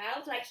her way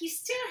out. Like, he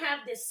still have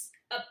this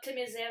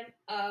optimism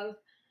of,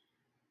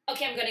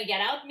 okay, I'm gonna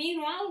get out.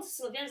 Meanwhile,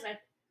 Sylvia's like,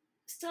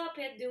 stop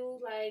it,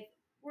 dude. Like,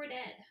 we're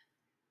dead.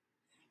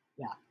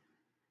 Yeah.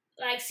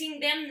 Like, seeing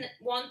them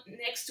one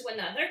next to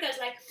another, because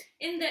like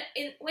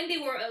when they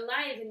were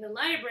alive in the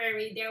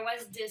library, there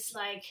was this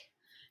like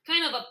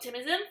kind of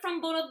optimism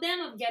from both of them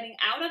of getting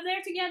out of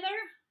there together.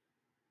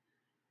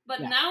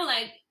 But Yeah. now,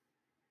 like,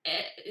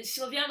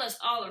 Sylvia lost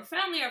all her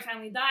family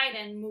died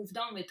and moved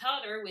on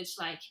without her, which,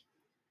 like,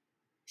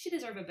 she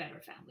deserved a better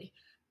family.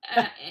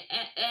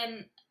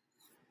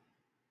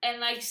 And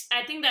like,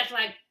 I think that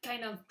like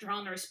kind of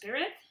drowned her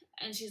spirit,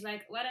 and she's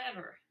like,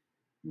 whatever.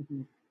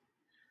 Mm-hmm.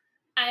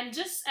 I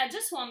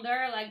just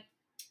wonder, like,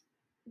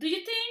 do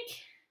you think,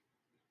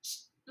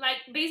 like,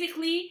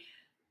 basically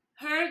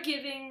her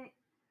giving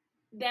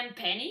them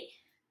Penny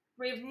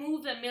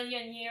removed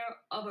 1,000,000 years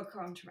of a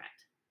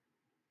contract?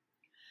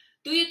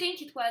 Do you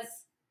think it was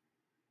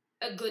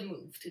a good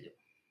move to do?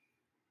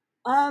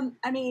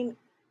 I mean,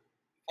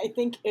 I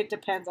think it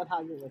depends on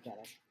how you look at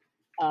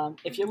it.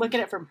 If you look at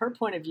it from her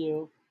point of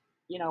view,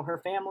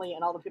 her family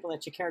and all the people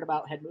that she cared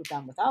about had moved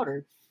on without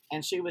her,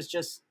 and she was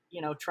just,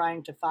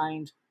 trying to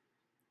find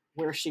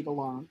where she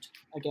belonged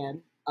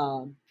again.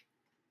 And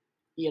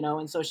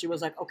so she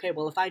was like, okay,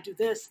 well, if I do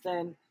this,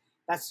 then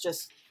that's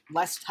just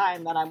less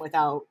time that I'm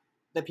without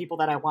the people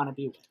that I want to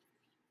be with.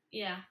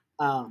 Yeah.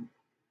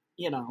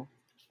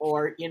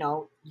 Or,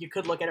 you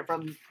could look at it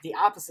from the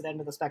opposite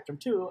end of the spectrum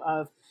too,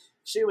 of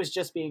she was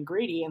just being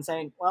greedy and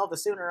saying, well, the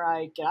sooner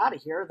I get out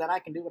of here, then I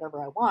can do whatever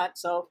I want.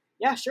 So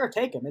yeah, sure,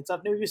 take him. It's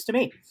of no use to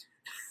me.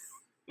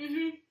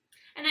 Mm-hmm.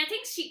 And I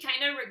think she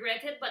kind of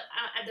regretted, but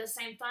at the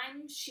same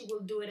time, she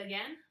will do it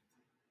again.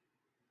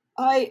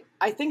 I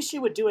think she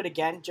would do it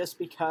again just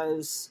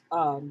because,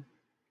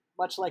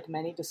 much like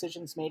many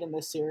decisions made in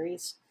this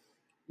series,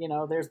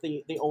 there's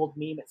the old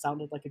meme, it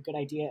sounded like a good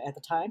idea at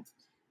the time.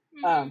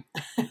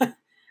 Mm-hmm.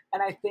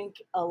 And I think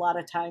a lot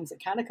of times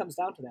it kind of comes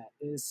down to that,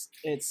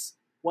 it's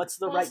what's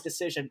the right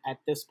decision at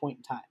this point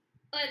in time.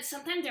 But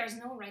sometimes there's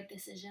no right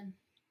decision.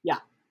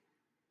 Yeah.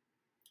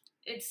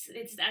 It's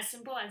as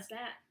simple as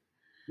that.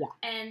 Yeah.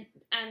 And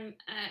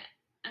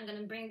I'm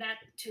gonna bring that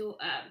to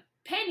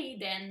Penny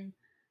then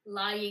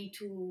lying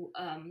to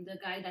the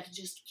guy that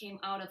just came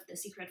out of the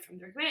secret from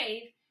their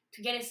grave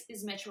to get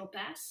his metro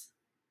pass.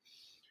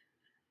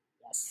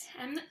 Yes.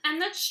 I'm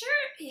not sure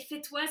if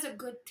it was a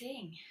good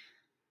thing.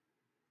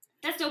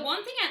 That's the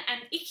one thing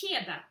I'm icky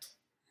about.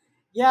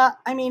 Yeah,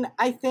 I mean,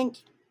 I think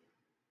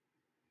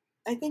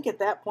at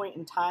that point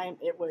in time,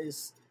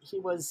 he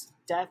was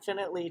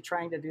definitely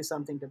trying to do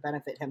something to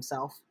benefit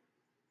himself.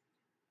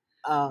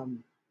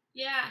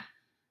 Yeah.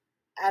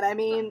 And I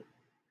mean,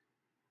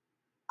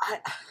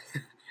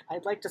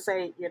 I'd like to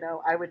say,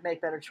 I would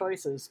make better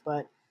choices,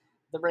 but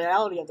the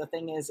reality of the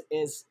thing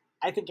is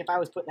I think if I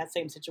was put in that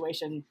same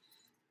situation,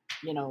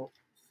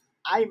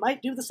 I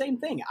might do the same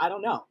thing. I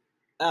don't know.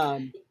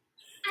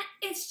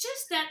 It's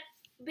just that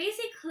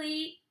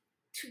basically,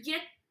 to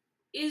get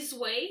his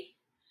way,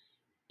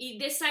 he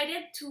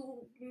decided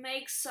to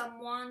make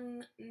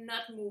someone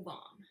not move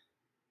on.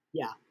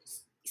 Yeah.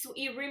 So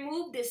he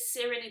removed this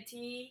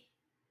serenity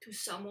to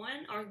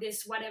someone, or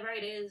this whatever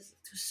it is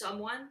to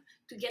someone,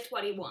 to get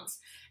what he wants.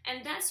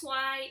 And that's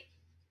why,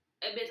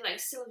 a bit like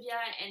Sylvia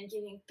and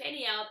giving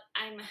Penny out,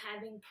 I'm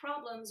having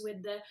problems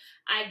with the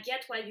I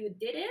get why you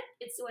did it.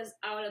 It was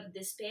out of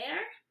despair.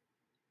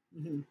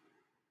 Mm-hmm.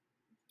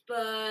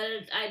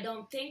 But I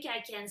don't think I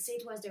can say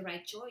it was the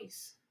right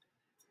choice.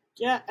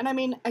 Yeah, and I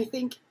mean, I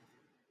think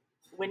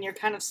when you're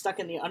kind of stuck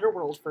in the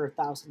underworld for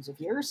thousands of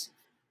years,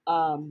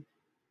 I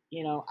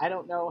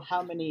don't know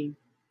how many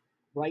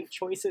right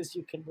choices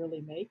you can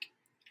really make.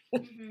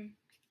 Mm-hmm.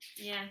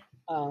 Yeah.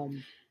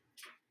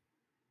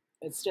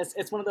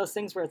 It's one of those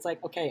things where it's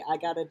like, okay, I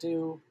gotta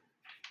do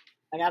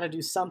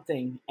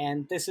something,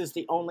 and this is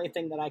the only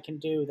thing that I can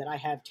do that I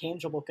have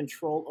tangible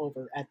control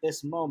over at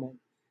this moment.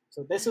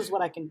 So this is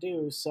what I can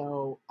do,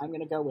 so I'm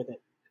gonna go with it.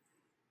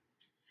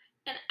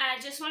 And I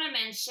just want to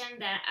mention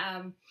that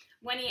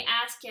when he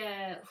asked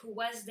who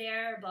was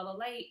there, blah blah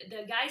blah,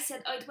 the guy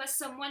said, "Oh, it was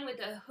someone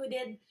with a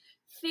hooded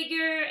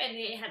figure, and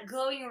it had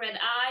glowing red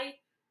eye,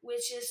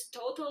 which is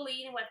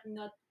totally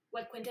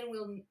what Quentin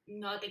will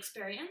not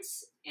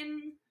experience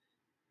in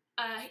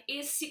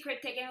his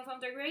secret taking from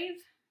the grave.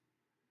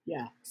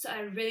 Yeah. So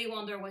I really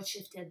wonder what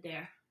shifted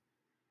there.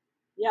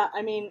 Yeah,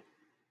 I mean,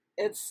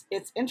 it's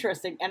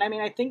interesting, and I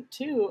mean, I think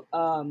too,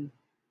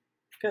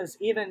 because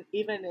even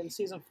in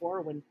season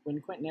 4,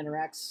 when Quentin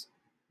interacts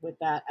with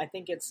that, I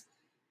think it's,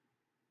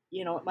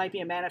 it might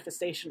be a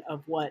manifestation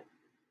of what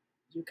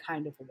you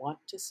kind of want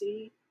to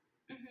see,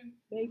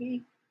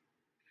 maybe.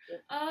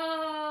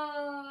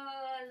 Oh,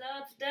 I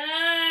love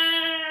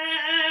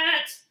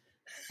that.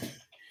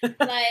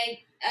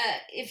 Like,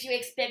 if you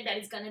expect that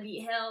it's gonna be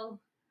hell,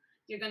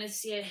 you're gonna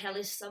see a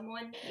hellish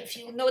someone. If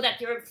you know that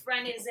your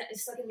friend is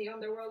stuck in the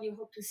underworld, you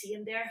hope to see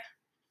him there.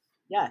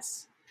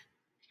 Yes.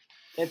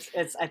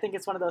 It's I think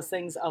it's one of those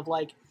things of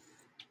like,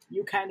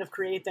 you kind of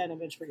create that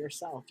image for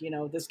yourself.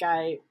 This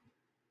guy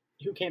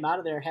who came out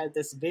of there had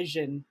this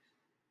vision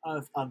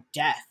of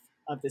death,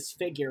 of this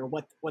figure,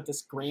 what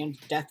this grand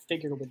death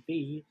figure would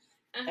be.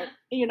 Uh-huh.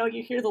 And,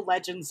 you hear the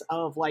legends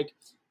of like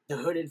the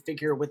hooded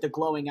figure with the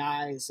glowing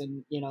eyes,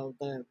 and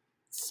the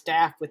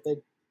staff with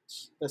the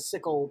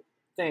sickle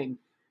thing.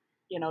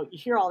 You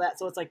hear all that,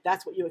 so it's like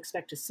that's what you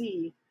expect to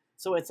see.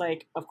 So it's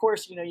like, of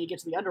course, you get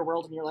to the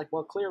underworld and you're like,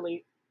 well,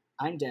 clearly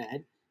I'm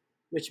dead,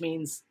 which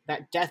means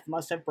that death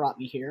must have brought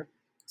me here.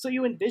 So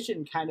you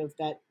envision kind of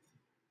that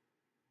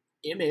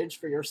image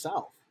for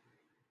yourself.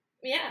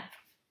 Yeah.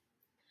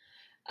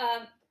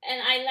 And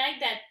I like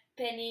that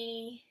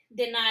Penny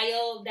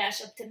denial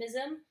dash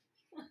optimism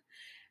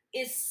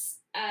is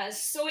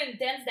so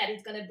intense that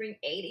it's gonna bring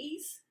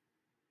 80s.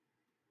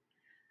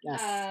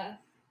 Yes.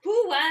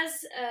 Who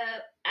was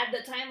at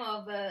the time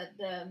of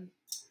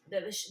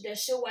the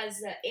show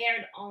was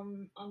aired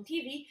on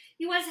TV?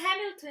 He was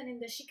Hamilton in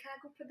the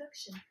Chicago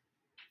production.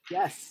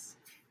 Yes.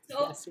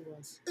 So Yes, he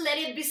was. let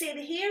it be said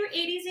here,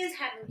 80s is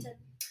Hamilton.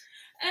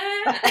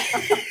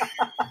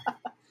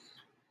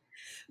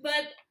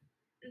 But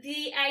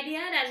the idea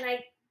that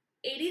like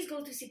 80s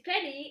go to see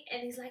Penny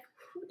and he's like,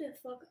 who the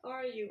fuck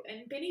are you?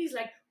 And Penny's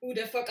like, who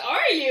the fuck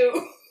are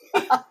you?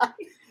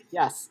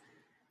 Yes.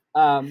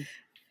 And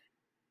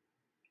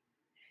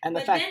the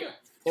But fact then- that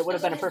it would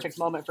have go been a ahead. perfect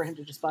moment for him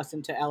to just bust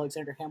into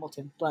Alexander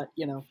Hamilton, but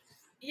Yeah,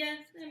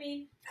 I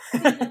mean,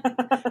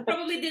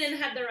 probably didn't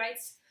have the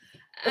rights.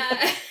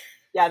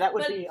 yeah, that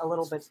would But- be a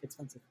little bit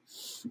expensive.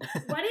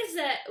 What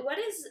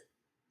is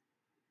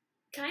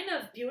kind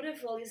of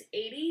beautiful is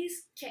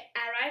 80s can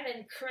arrive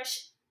and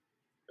crush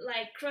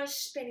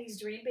Penny's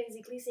dream,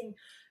 basically saying,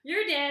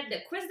 you're dead,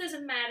 the quest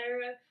doesn't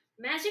matter,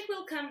 magic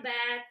will come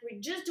back, we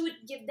just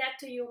give that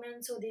to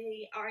humans so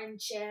they are in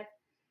check.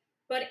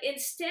 But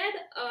instead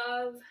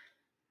of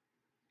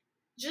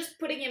just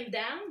putting him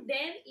down,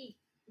 then he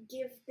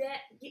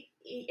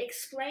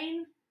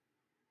explain,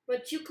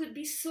 but you could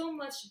be so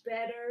much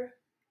better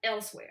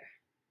elsewhere.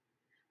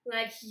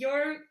 Like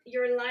your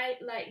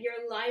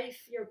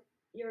life,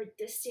 your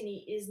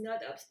destiny is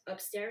not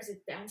upstairs,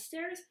 it's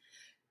downstairs.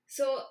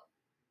 So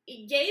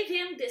it gave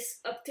him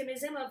this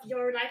optimism of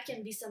your life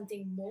can be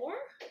something more,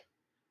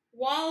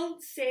 while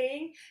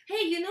saying,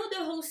 hey, the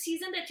whole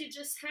season that you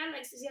just had,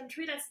 like season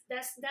 3,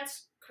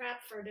 that's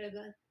crap for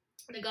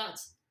the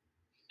gods.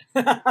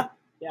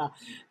 Yeah.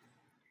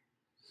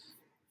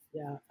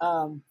 Yeah.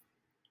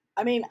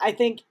 I mean, I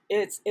think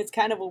it's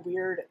kind of a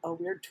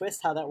weird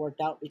twist how that worked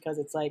out, because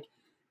it's like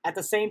at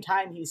the same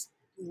time he's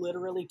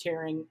literally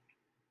tearing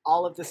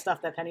all of the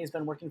stuff that Penny has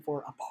been working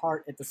for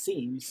apart at the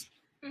seams.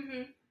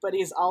 Mm-hmm. But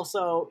he's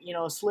also,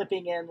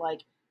 slipping in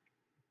like,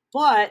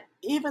 but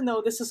even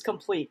though this is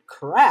complete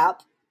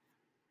crap,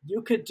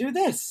 you could do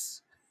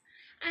this.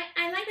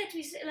 I like that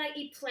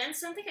he planned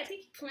something. I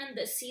think he planted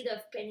the seed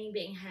of Penny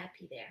being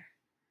happy there.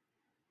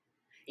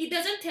 He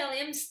doesn't tell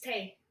him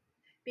stay,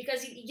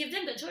 because he gives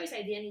him the choice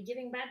at the end. He gives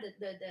him back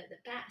the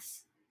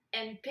pass,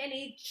 and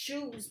Penny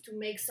choose to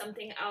make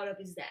something out of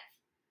his death.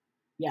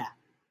 Yeah.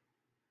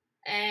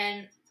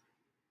 And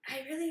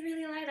I really,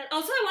 really like that.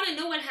 Also, I want to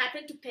know what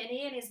happened to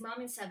Penny and his mom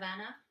in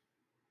Savannah.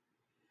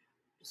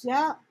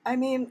 Yeah, I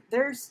mean,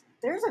 there's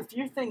a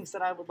few things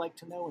that I would like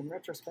to know in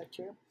retrospect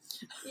here.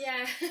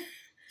 Yeah.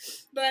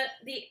 But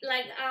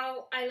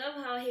how I love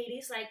how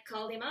Hades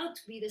called him out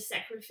to be the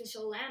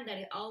sacrificial lamb, that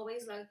he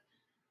always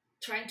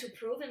trying to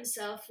prove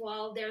himself,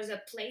 while there's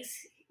a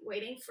place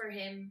waiting for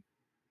him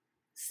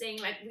saying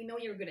we know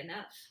you're good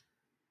enough.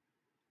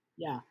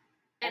 Yeah.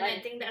 And I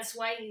think that's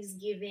why he's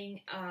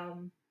giving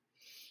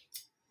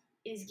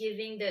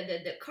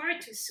the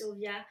card to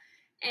Sylvia,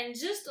 and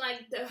just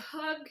the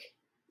hug,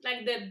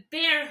 the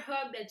bear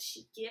hug that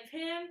she gave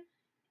him,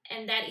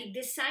 and that he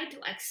decided to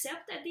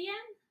accept at the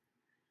end.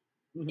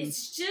 Mm-hmm.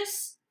 It's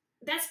just,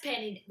 that's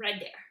Penny right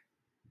there.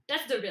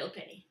 That's the real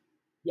Penny.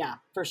 Yeah,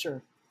 for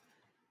sure.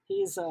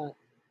 He's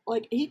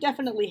he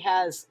definitely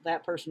has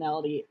that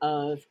personality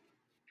of,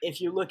 if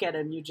you look at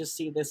him, you just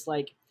see this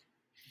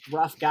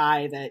rough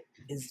guy that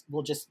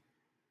will just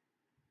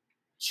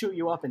chew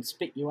you up and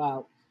spit you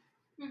out.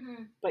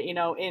 Mm-hmm. But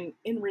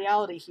in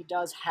reality, he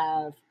does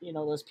have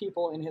those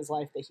people in his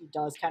life that he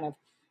does kind of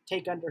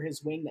take under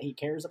his wing that he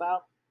cares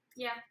about,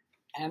 Yeah.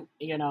 and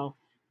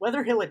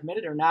whether he'll admit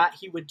it or not,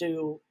 he would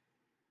do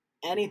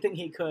anything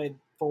he could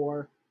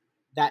for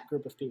that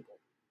group of people.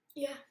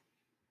 Yeah.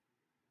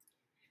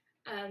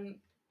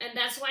 And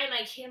that's why,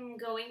 like, him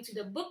going to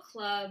the book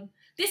club,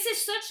 this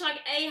is such like,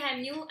 hey,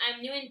 I'm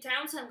new in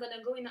town, so I'm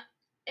gonna go in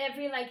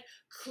every like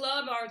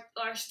club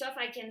or stuff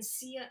I can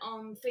see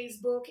on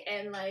Facebook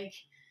and like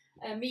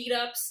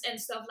meetups and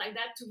stuff like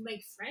that to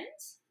make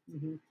friends.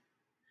 Mm-hmm.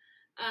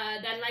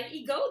 That like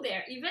he go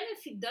there even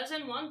if he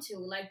doesn't want to.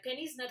 Like,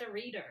 Penny's not a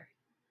reader.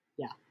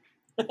 Yeah.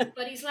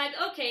 But he's like,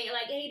 okay,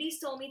 like Hades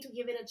told me to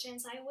give it a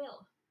chance, I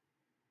will.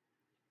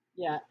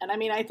 Yeah, and I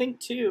mean, I think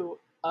too,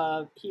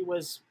 he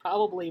was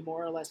probably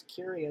more or less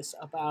curious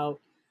about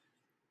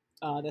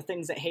the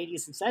things that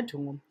Hades had said to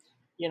him.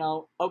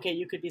 Okay,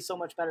 you could be so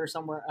much better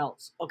somewhere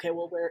else. Okay,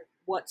 well,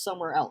 what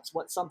somewhere else?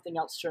 What something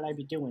else should I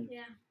be doing?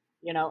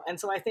 Yeah. And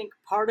so I think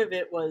part of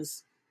it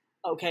was,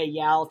 okay,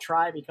 yeah, I'll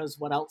try because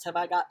what else have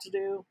I got to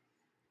do?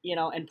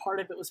 And part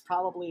of it was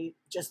probably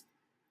just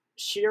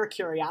sheer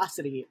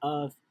curiosity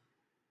of,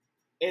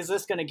 is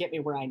this going to get me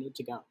where I need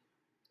to go?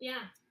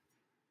 Yeah.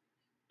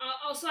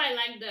 Also, I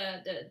like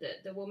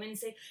the woman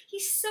say, he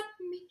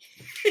sucked me.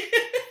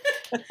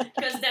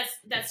 Because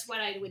that's what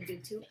I would do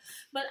too.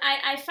 But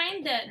I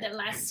find the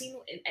last scene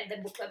at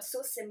the book club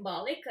so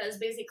symbolic, because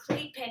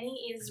basically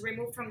Penny is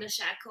removed from the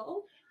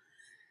shackle,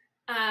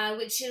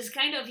 which is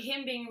kind of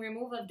him being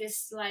removed of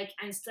this, like,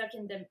 I'm stuck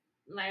in the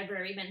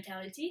library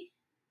mentality.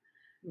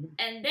 Mhm.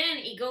 And then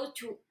he go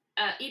to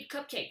eat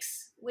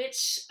cupcakes,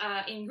 which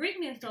in Greek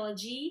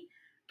mythology,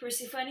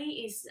 Persephone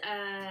is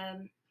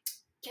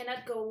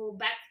cannot go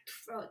back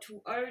to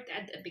Earth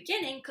at the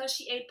beginning because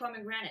she ate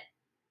pomegranate.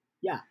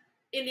 Yeah.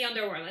 In the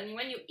underworld, and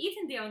when you eat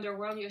in the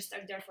underworld, you're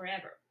stuck there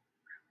forever.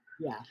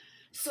 Yeah.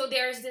 So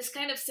there's this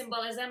kind of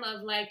symbolism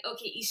of like,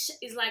 okay, he's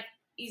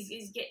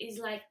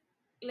like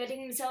letting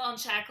himself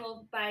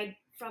unshackled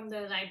from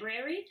the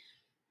library,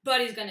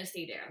 but he's gonna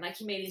stay there. Like,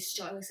 he made his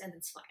choice and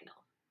it's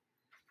final.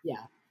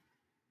 Yeah.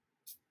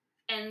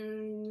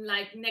 And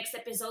like next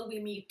episode, we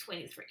meet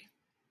 23.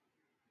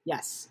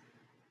 Yes.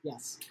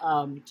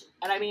 And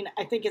I mean,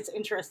 I think it's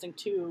interesting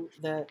too,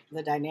 the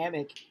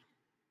dynamic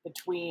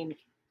between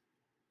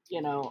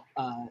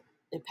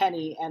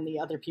Penny and the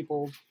other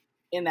people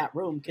in that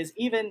room, because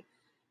even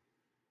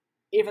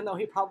though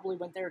he probably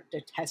went there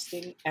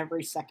detesting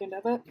every second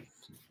of it,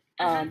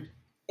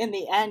 in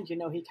the end,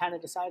 he kind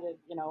of decided,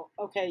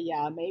 okay,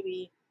 yeah,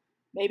 maybe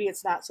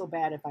it's not so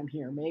bad if I'm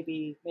here.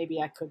 Maybe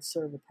I could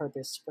serve a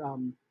purpose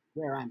from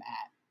where I'm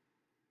at.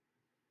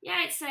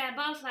 Yeah, it's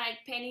about like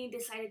Penny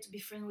decided to be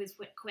friends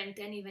with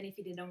Quentin even if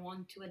he didn't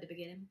want to at the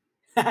beginning.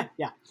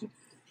 Yeah.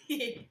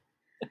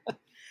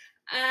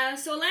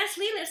 So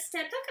lastly, let's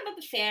talk about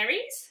the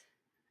fairies.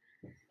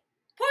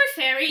 Poor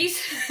fairies.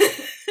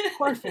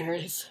 Poor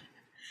fairies.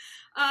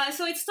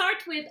 So it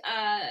starts with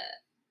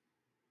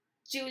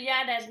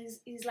Julia that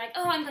is like,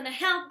 oh, I'm gonna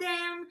help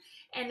them,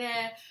 and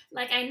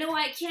like, I know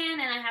I can,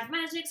 and I have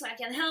magic, so I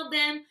can help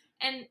them.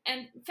 And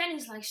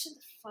Fanny's like, shut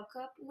the fuck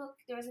up. Look,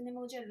 there's an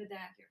emoji of a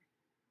dagger.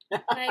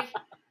 Like,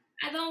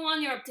 I don't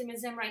want your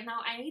optimism right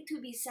now. I need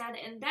to be sad.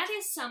 And that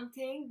is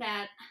something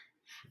that,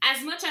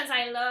 as much as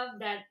I love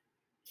that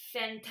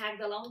Fen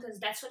tagged along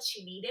because that's what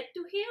she needed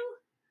to heal,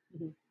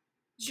 Mm-hmm.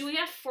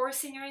 Julia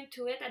forcing her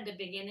into it at the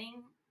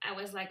beginning, I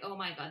was like, oh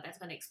my god, that's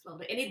gonna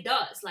explode. And it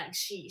does. Like,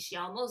 she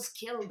almost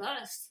killed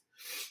us.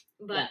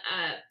 But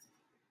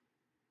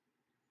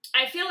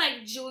I feel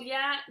like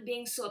Julia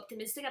being so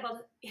optimistic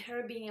about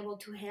her being able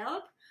to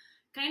help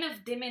kind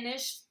of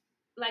diminished,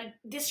 like,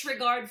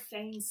 disregard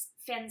Fen's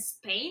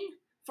pain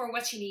for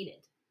what she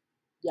needed.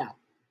 Yeah.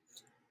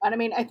 And I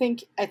mean, I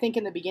think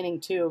in the beginning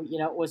too,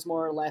 it was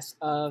more or less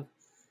of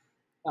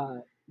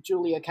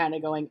Julia kind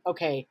of going,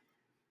 okay,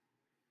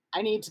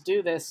 I need to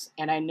do this,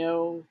 and I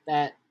know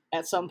that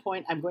at some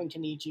point I'm going to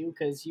need you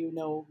because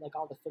like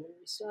all the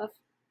fillery stuff.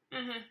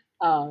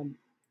 Mm-hmm.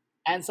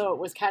 And so it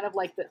was kind of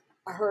like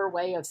her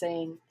way of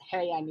saying,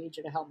 hey, I need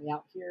you to help me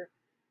out here.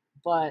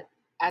 But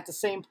at the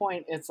same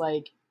point, it's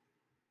like,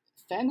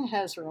 Fen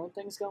has her own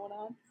things going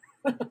on.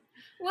 Well,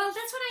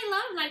 that's what I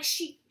love. Like,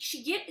 she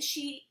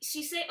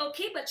say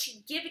okay, but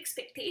she give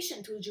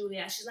expectation to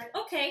Julia. She's like,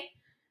 okay,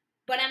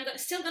 but I'm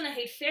still gonna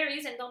hate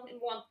fairies and I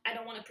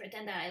don't want to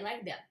pretend that I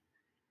like them.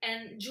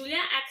 And Julia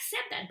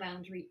accept that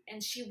boundary,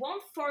 and she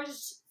won't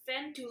force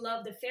Fen to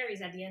love the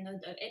fairies at the end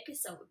of the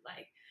episode.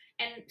 like,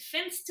 and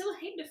Fen still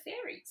hate the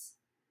fairies.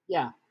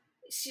 Yeah.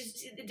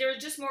 They're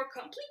just more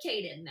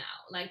complicated now.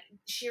 Like,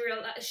 she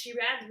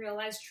had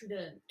realized through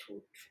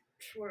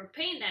her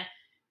pain that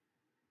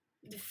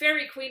the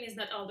fairy queen is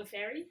not all the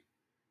fairy.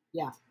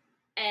 Yeah.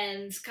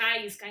 And Sky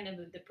is kind of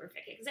the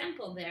perfect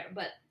example there.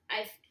 But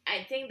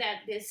I think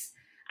that this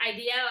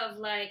idea of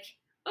like,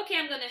 okay,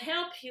 I'm gonna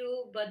help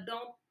you, but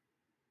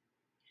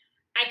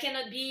I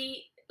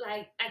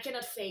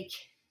cannot fake.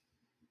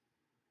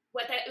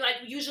 like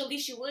usually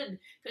she would,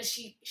 because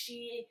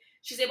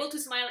she's able to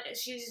smile.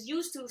 She's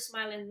used to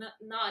smile and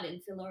nod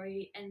in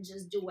Fillory and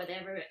just do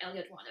whatever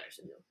Elliot wanted her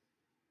to do.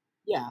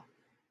 Yeah,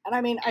 and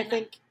I mean, I And,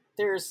 think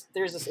there's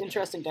this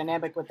interesting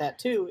dynamic with that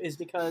too, is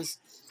because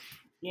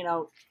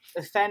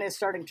Fen is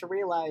starting to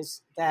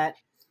realize that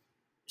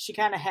she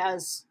kind of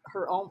has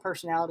her own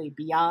personality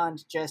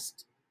beyond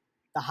just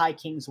the High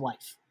King's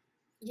wife.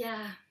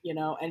 Yeah.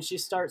 And she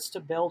starts to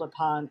build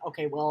upon,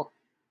 okay, well,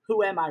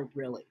 who am I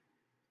really?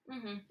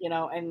 Mm-hmm.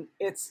 And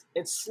it's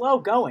slow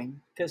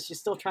going because she's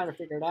still trying to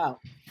figure it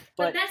out.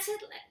 But that's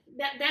it.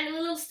 That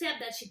little step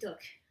that she took,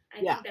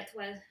 I think that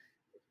was.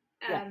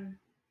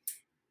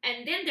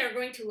 And then they're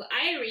going to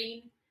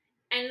Irene,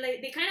 and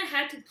like they kind of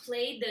had to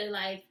play the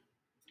like,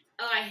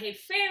 oh, I hate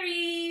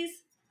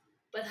fairies,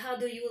 but how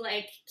do you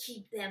like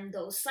keep them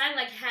docile?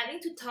 Like having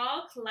to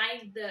talk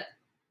like the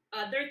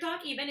other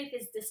talk, even if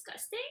it's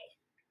disgusting.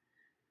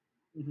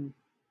 Mm-hmm.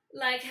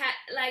 Like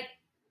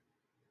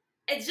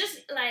it's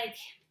just like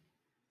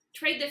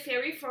trade the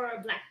fairy for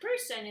a black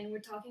person, and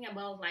we're talking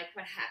about like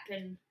what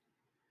happened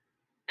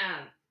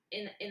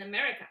in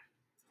America.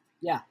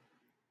 Yeah.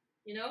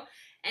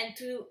 And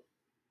to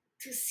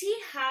see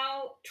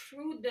how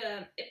through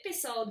the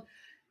episode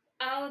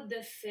how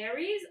the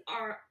fairies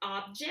are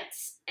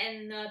objects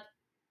and not,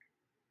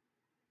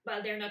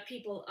 well, they're not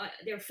people,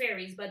 they're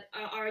fairies, but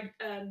are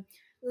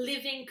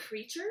living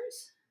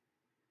creatures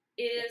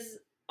is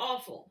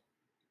awful.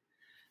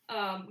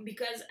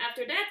 Because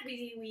after that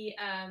we meet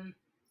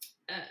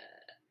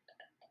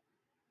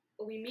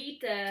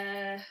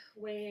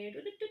where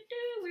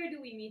do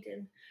we meet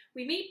him?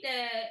 We meet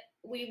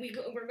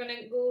we're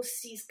gonna go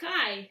see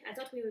Sky. I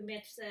thought we would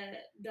meet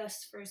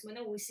Dust first, but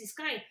no, we see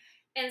Sky,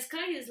 and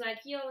Sky is like,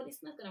 yo, this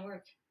is not gonna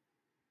work.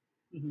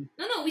 Mm-hmm.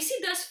 No, we see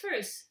Dust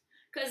first,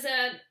 because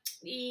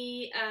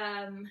he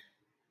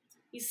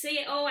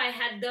say, oh, I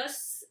had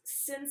Dust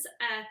since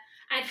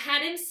I've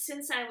had him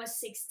since I was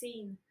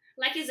 16,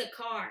 like he's a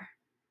car.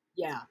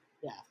 Yeah.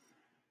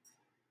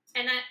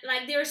 And I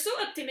like they're so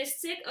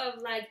optimistic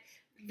of like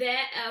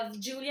that of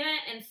Julia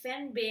and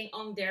Fen being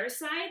on their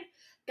side,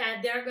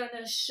 that they're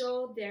gonna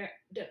show the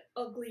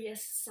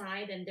ugliest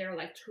side and their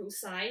like true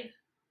side.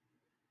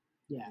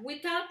 Yeah.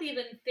 Without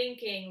even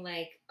thinking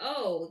like,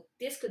 oh,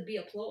 this could be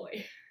a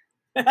ploy.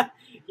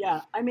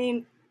 Yeah. I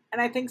mean, and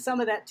I think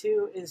some of that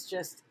too is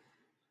just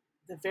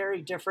the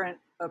very different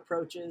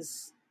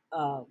approaches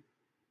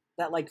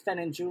that like Fen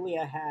and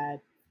Julia had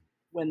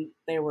when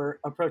they were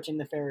approaching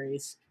the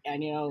fairies,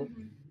 and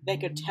Mm-hmm. they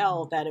could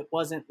tell that it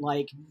wasn't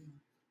like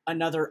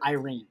another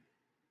Irene,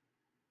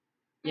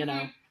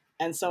 Mm-hmm.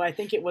 and so I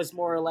think it was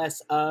more or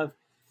less of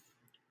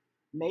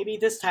maybe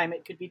this time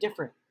it could be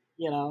different,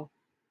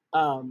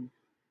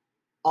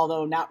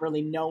 although not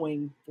really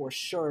knowing for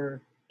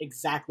sure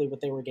exactly what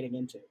they were getting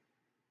into.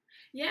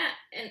 Yeah,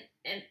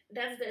 and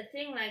that's the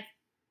thing. Like,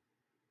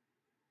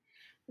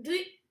 do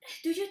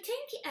you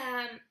think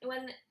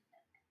when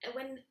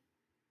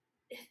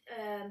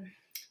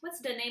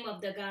what's the name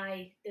of the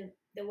guy,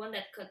 the one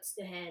that cuts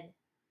the head,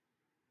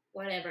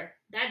 whatever,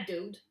 that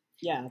dude?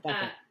 Yeah,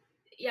 that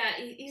Yeah,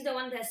 he's the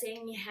one that's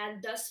saying he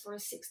had Dust for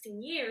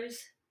 16 years.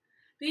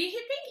 Do you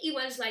think he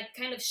was like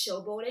kind of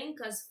showboating?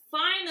 Because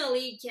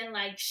finally he can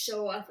like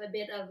show off a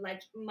bit of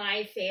like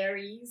my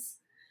fairies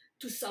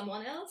to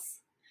someone else.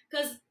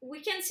 Because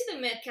we can see the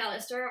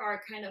McAllister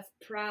are kind of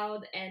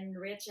proud and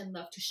rich and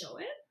love to show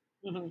it.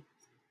 Mm-hmm.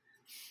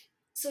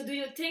 So do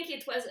you think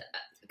it was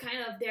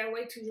kind of their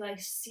way to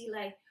like see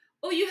like,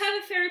 oh, you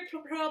have a fairy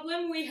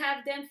problem, we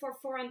have them for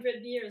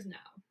 400 years now?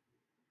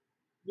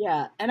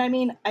 Yeah, and I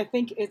mean, I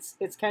think it's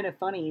kind of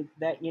funny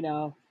that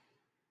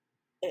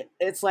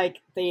it's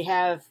like they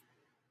have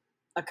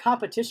a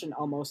competition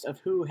almost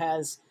of who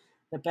has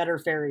the better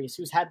fairies,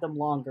 who's had them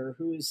longer,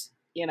 who's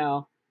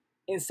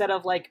instead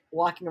of like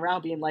walking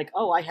around being like,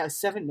 oh, I have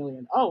 7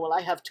 million, oh, well,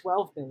 I have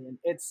 12 million.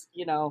 It's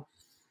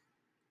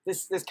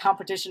this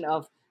competition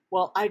of,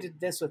 well, I did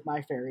this with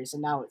my fairies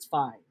and now it's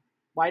fine.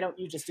 Why don't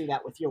you just do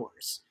that with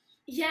yours?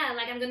 Yeah,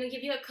 like I'm gonna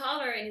give you a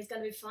color and it's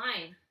gonna be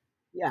fine.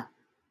 Yeah.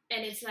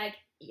 And it's like,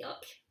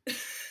 yuck.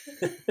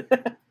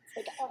 Like,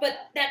 But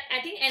that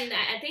I think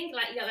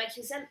like like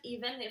you said,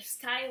 even if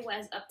Sky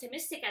was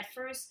optimistic at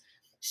first,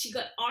 she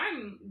got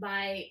harmed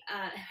by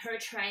her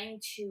trying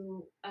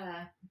to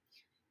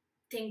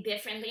think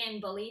differently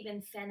and believe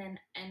in Fen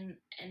and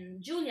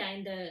Julia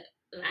in the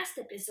last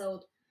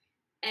episode,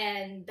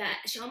 and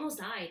that she almost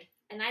died.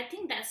 And I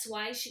think that's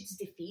why she's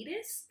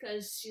defeatist,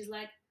 because she's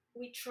like,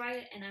 we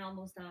tried and I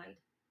almost died.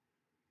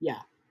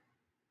 Yeah.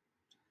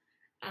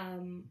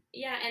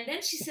 Yeah, and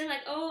then she said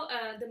like, oh,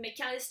 the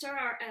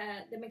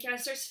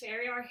McAllister's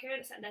fairy are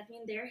here, so that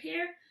means they're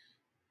here,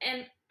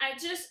 and I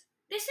just,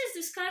 this is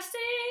disgusting.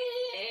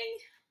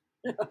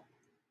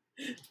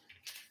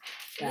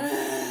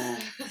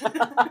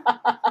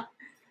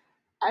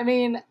 I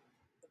mean,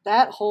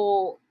 that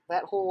whole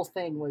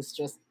thing was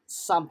just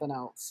something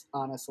else,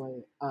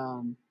 honestly.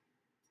 I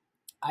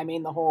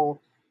mean, the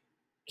whole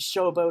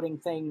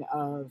showboating thing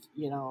of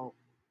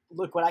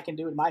look what I can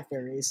do with my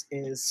fairies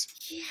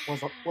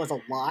was a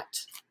lot,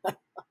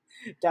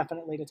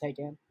 definitely to take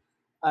in.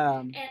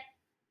 And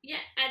yeah,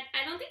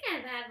 I don't think I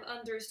have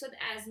understood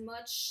as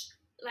much.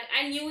 Like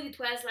I knew it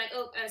was like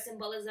a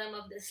symbolism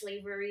of the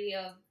slavery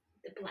of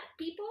the black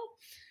people,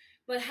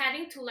 but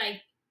having to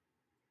like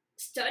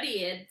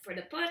study it for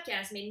the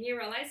podcast made me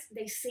realize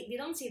they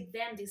don't say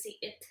them, they say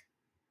it,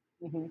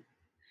 mhm.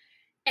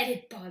 and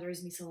it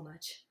bothers me so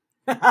much.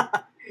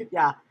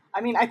 Yeah,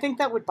 I mean, I think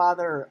that would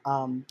bother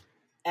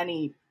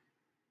any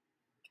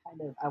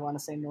kind of, I want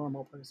to say,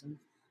 normal person.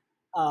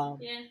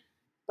 Yeah,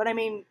 But I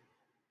mean,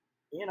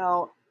 you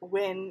know,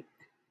 when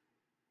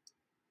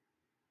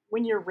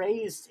you're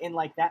raised in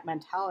like that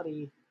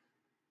mentality,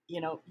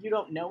 you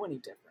don't know any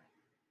different,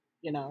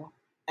 you know.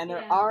 And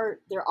yeah,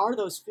 there are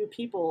those few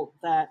people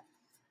that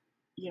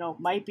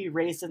might be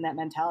raised in that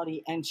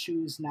mentality and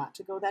choose not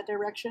to go that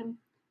direction.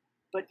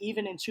 But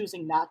even in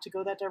choosing not to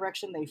go that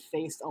direction, they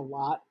faced a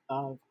lot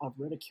of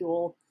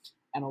ridicule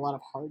and a lot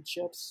of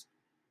hardships.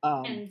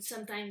 Um, and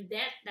sometimes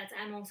that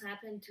almost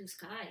happened to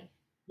Sky.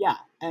 yeah,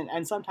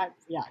 and sometimes,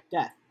 yeah,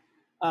 death.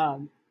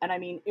 And I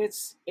mean,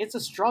 it's a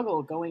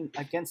struggle going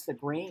against the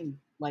grain,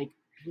 like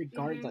Hmm.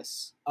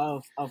 regardless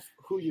of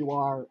who you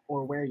are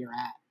or where you're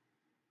at.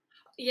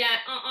 Yeah,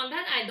 on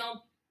that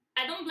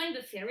I don't blame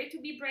the fairy to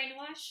be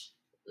brainwashed.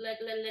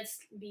 Let's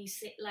be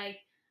like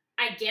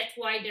I get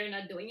why they're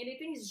not doing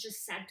anything. It's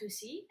just sad to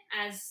see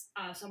as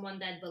someone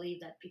that believes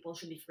that people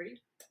should be freed.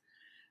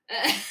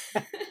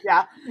 Uh,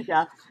 Yeah,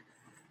 yeah,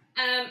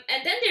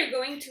 and then they're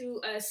going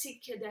to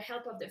seek the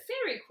help of the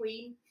fairy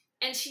queen,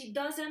 and she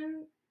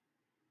doesn't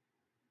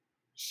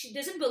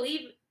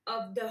believe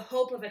of the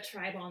hope of a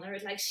tribe on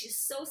earth. Like she's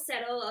so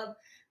settled of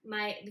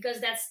my because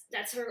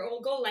that's her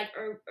whole goal. Like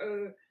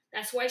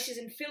that's why she's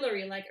in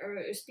Fillory. Like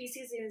her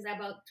species is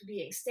about to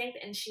be extinct,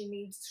 and she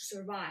needs to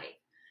survive.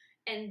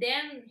 And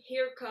then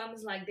here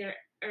comes like their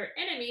her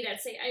enemy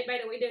that say, "Hey, by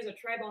the way, there's a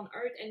tribe on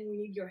earth, and we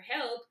need your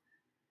help."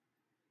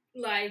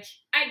 Like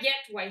I get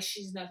why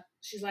she's not.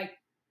 She's like,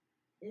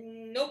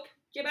 nope,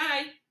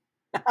 goodbye.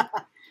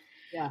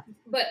 yeah,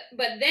 But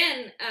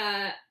then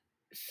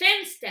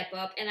Finn step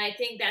up, and I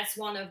think that's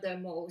one of the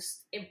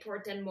most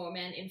important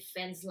moment in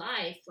Finn's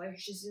life where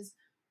she says,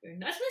 "You're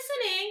not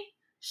listening.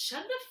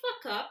 Shut the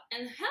fuck up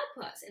and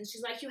help us." And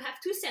she's like, "You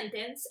have two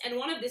sentences, and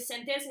one of the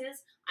sentences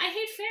is, I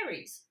hate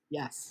fairies."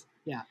 yes,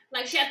 yeah,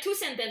 Like she had two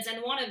sentences,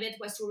 and one of it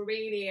was to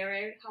really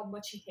air how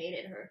much he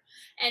hated her,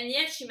 and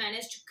yet she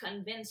managed to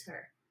convince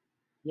her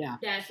yeah,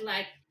 that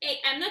like, hey,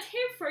 I'm not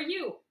here for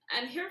you.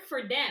 I'm here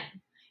for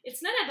them.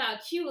 It's not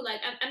about you. Like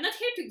I'm not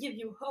here to give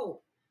you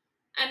hope.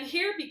 I'm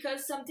here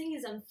because something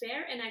is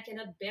unfair and I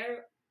cannot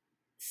bear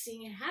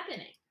seeing it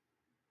happening.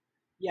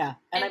 yeah.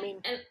 And I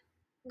mean, And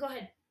go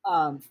ahead.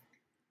 um,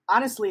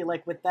 honestly,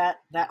 like with that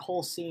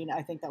whole scene,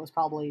 I think that was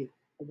probably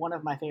one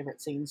of my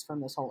favorite scenes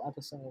from this whole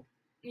episode.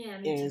 Yeah,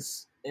 me too.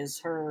 Is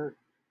her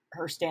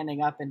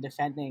standing up and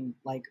defending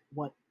like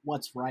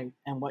what's right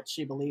and what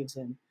she believes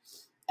in.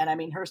 And I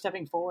mean, her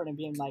stepping forward and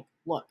being like,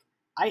 "Look,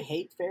 I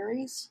hate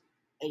fairies,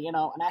 and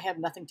I have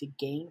nothing to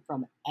gain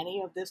from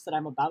any of this that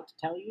I'm about to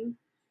tell you.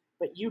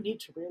 But you need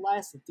to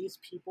realize that these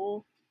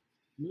people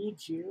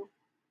need you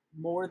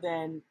more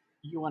than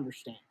you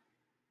understand."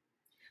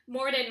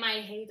 More than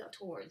my hate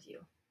towards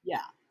you.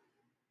 Yeah,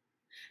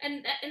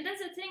 And that's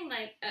the thing.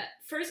 Like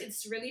first,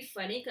 it's really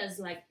funny because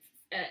like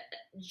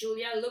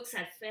Julia looks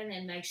at Finn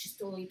and like she's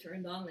totally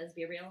turned on. Let's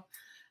be real.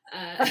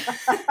 Uh,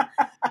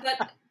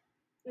 but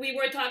we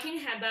were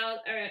talking about.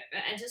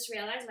 I just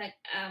realized like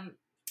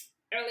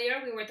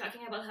earlier we were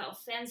talking about how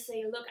fans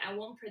say, "Look, I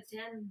won't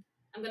pretend.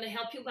 I'm gonna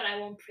help you, but I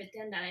won't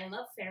pretend that I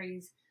love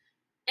fairies."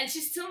 And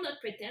she's still not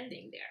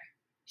pretending there.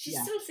 She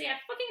yeah, still say, "I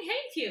fucking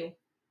hate you,"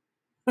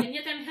 and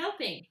yet I'm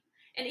helping.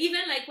 And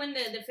even like when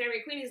the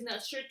fairy queen is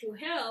not sure to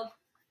help,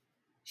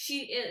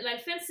 she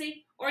like fans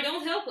say, "Or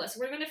don't help us.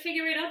 We're gonna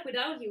figure it out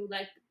without you."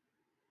 Like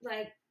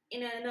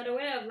in another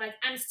way of like,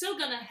 I'm still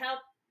gonna help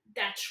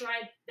that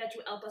tribe that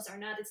you help us or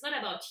not. It's not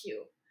about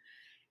you.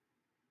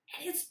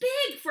 And it's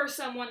big for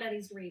someone that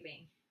is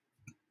grieving.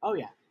 oh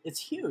yeah, it's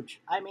huge.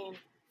 I mean,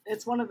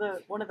 it's one of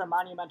the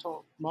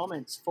monumental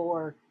moments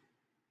for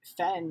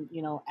Fen,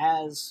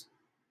 as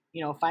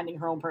finding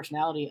her own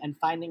personality and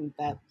finding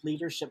that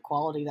leadership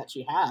quality that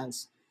she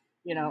has,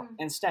 Mm-hmm.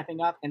 and stepping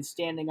up and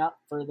standing up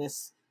for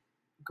this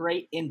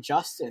great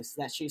injustice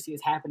that she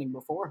sees happening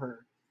before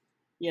her,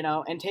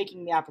 and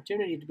taking the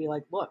opportunity to be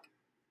like, look,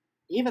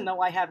 even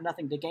though I have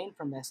nothing to gain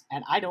from this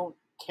and I don't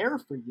care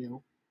for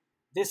you,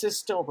 this is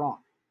still wrong,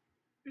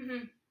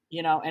 Mm-hmm.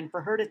 and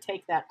for her to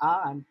take that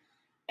on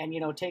and,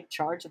 take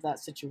charge of that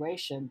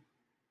situation,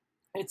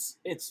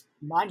 it's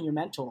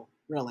monumental,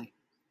 really.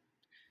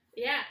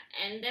 Yeah,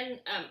 and then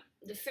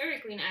the fairy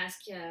queen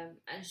asks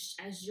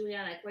as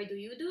Julia like, why do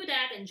you do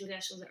that? And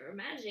Julia shows her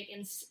magic,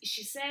 and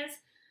she says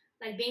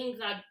like being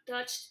God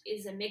touched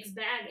is a mixed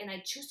bag, and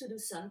I choose to do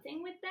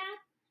something with that.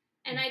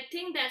 And I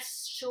think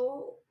that's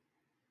so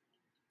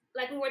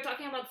like we were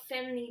talking about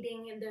Fen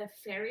needing the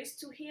fairies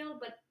to heal,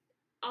 but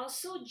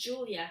also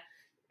Julia.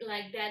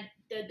 like that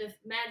the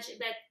magic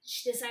that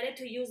she decided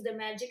to use the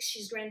magic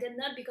she's granted,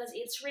 not because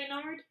it's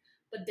Reynard,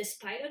 but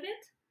despite of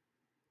it.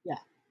 Yeah.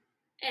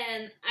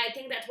 And I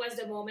think that was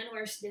the moment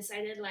where she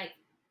decided, like,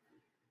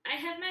 I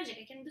have magic,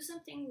 I can do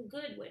something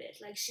good with it.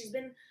 Like, she's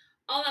been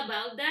all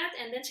about that,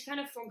 and then she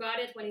kind of forgot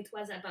it when it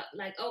was about,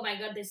 like, oh my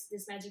god, this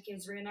magic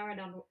is Reynard,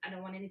 I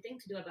don't want anything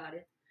to do about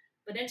it.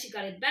 But then she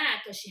got it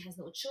back because she has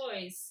no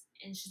choice,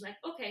 and she's like,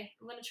 okay,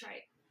 I'm gonna try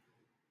it.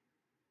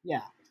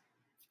 Yeah.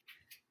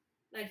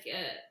 Like,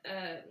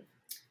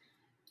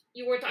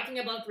 you were talking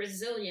about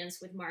resilience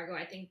with Margot.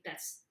 I think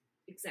that's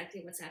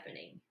exactly what's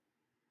happening.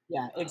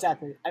 Yeah,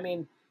 exactly. I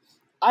mean,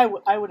 I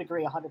would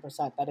agree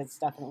 100% that it's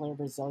definitely a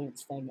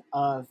resilience thing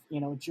of,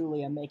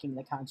 Julia making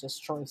the conscious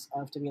choice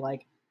of to be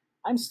like,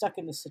 I'm stuck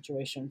in this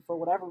situation. For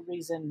whatever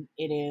reason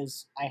it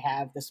is, I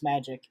have this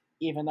magic,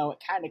 even though it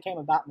kind of came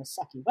about in a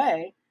sucky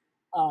way.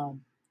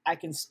 I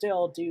can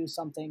still do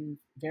something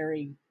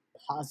very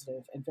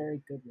positive and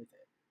very good with it.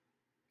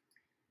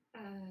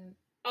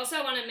 Also,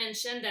 I want to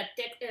mention that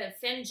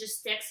Finn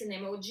just texts an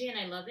emoji, and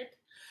I love it.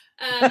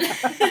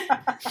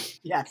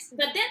 Yes.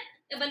 But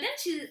then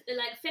she,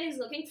 like, Finn is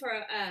looking for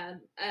a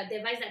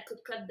device that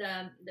could cut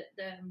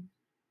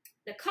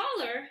the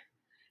collar.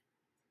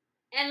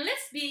 And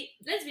let's be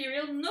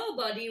real,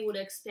 nobody would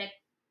expect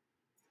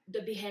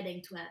the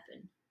beheading to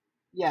happen.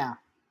 Yeah,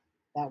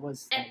 that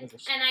was a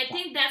And I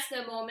think that's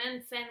the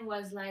moment Finn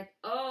was like,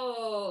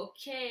 oh,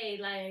 okay,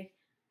 like,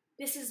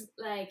 this is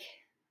like,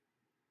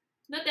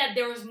 not that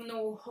there was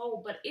no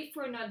hope, but if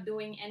we're not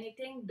doing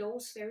anything,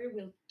 those fairy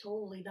will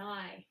totally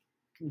die.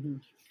 Mm-hmm.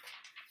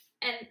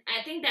 And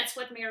I think that's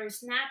what Mary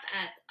snapped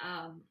at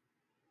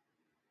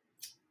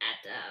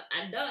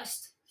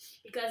Dust,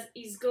 because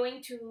he's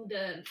going to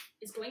the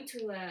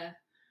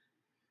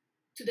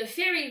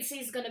fairy and says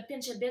he's gonna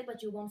pinch a bit,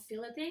 but you won't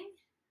feel a thing.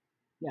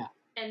 Yeah.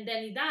 And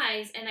then he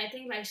dies, and I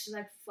think, like, she's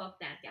like, fuck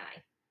that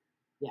guy.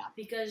 Yeah.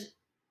 Because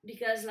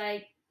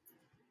like,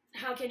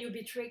 how can you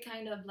betray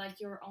kind of like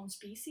your own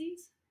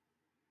species?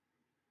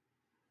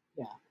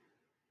 Yeah.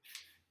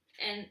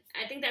 And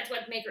I think that's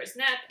what make her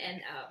snap,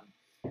 and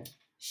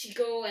she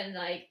go and,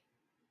 like,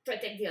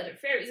 protect the other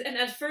fairies. And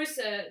at first,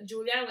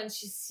 Julia, when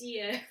she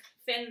see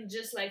Finn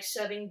just, like,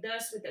 shoving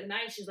Dust with a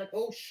knife, she's like,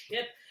 oh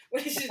shit,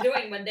 what is she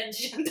doing? But then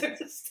she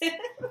understands.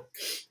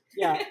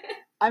 Yeah.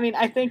 I mean,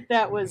 I think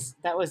that was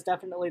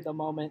definitely the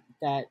moment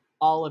that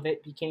all of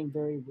it became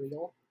very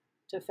real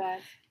to Finn.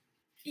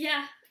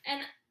 Yeah,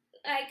 and,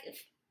 like,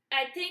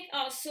 I think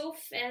also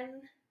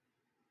Finn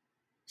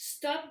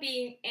stopped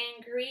being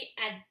angry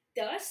at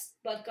Dust,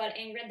 but got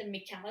angry at the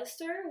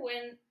McAllister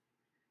when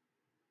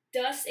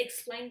Dust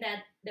explained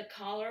that the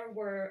collar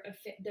were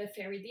the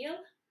fairy deal,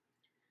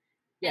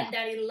 Yeah. and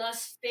that he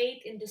lost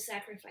faith in the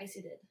sacrifice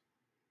he did.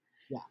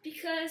 Yeah.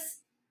 Because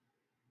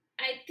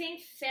I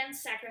think Finn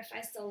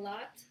sacrificed a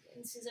lot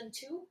in season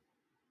 2,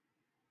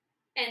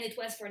 and it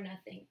was for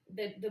nothing.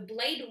 The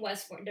blade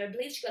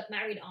she got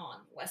married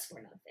on was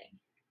for nothing.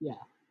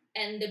 Yeah.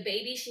 And the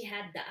baby she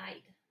had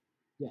died.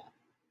 Yeah.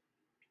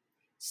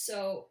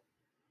 So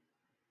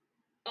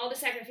all the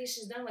sacrifice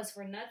she's done was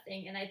for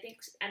nothing, and I think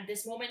at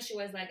this moment she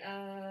was like,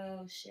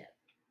 oh shit,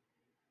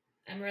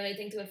 I'm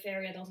relating to a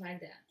fairy, I don't like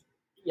that.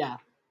 Yeah.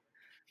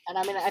 And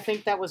I mean, I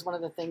think that was one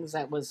of the things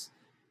that was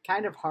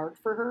kind of hard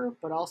for her,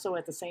 but also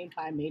at the same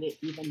time made it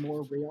even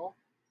more real,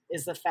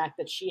 is the fact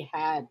that she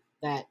had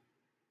that,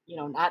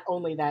 not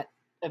only that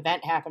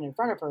event happen in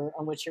front of her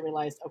on which she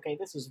realized, okay,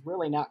 this is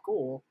really not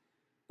cool,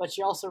 but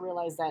she also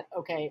realized that,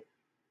 okay,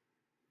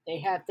 they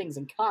have things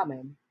in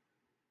common,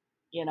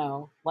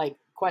 like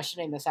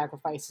questioning the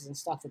sacrifices and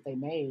stuff that they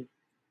made,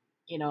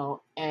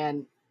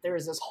 and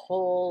there's this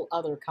whole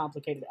other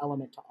complicated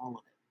element to all of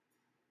it.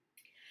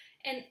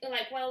 And,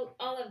 like, while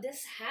all of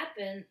this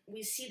happened,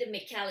 we see the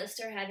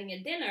McAllister having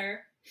a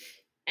dinner,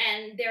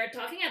 and they're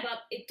talking about,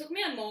 it took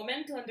me a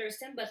moment to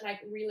understand, but, like,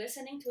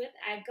 re-listening to it,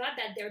 I got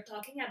that they're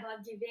talking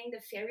about giving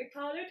the fairy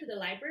powder to the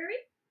library.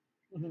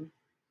 Mm-hmm.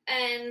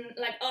 And,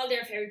 like, all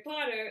their fairy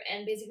powder,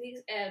 and basically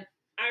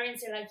Aaron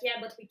said, like, yeah,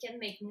 but we can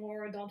make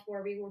more, don't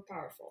worry, we're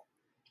powerful.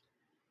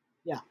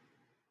 Yeah.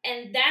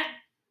 And that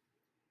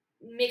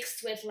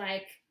mixed with,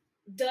 like,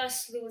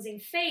 Dust losing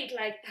faith,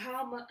 like,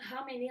 how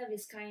many of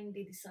his kind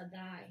did he saw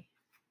die?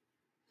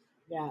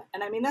 Yeah,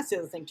 and I mean, that's the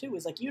other thing too,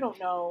 is like, you don't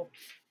know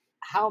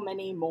how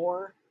many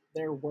more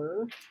there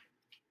were,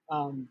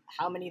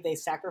 how many they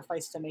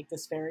sacrificed to make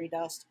this fairy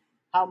dust,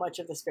 how much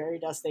of this fairy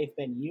dust they've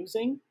been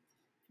using.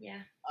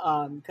 Yeah.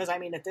 Because I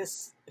mean, if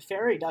this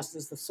fairy dust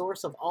is the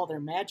source of all their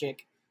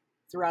magic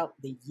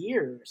throughout the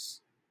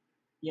years,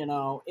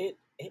 it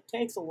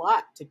takes a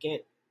lot to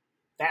get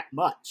that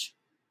much.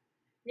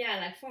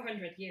 Yeah, like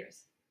 400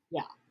 years.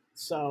 Yeah.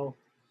 So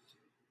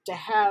to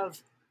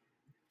have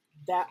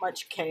that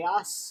much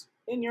chaos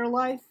in your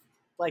life,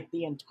 like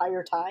the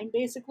entire time,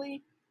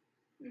 basically,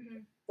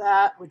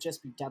 that would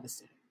just be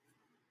devastating.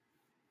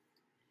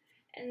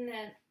 And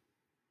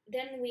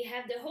then we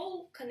have the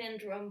whole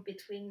conundrum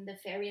between the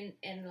fairy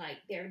and like,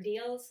 their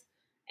deals,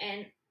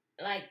 and,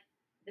 like,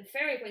 the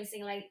fairy queen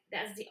saying, like,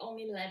 that's the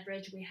only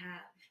leverage we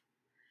have.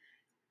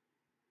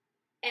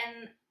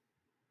 And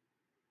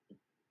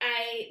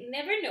I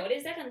never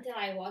noticed that until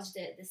I watched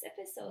this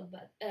episode,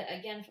 but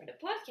again for the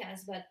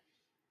podcast. But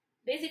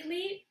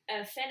basically,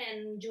 Fen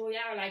and Julia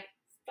are like,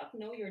 "Fuck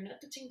no, you're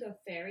not touching the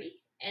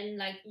fairy." And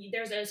like,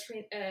 there's a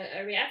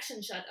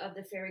reaction shot of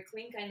the fairy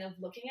queen kind of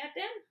looking at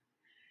them,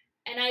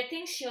 and I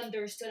think she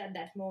understood at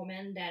that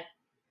moment that,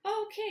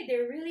 oh, okay, they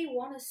really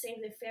want to save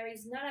the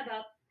fairies, not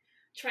about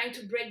trying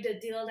to break the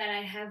deal that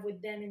I have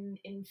with them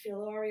in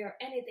Filori or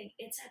anything.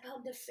 It's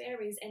about the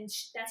fairies, and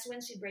that's when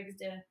she breaks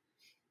the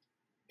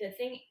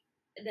thing,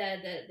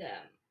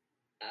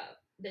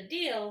 the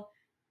deal,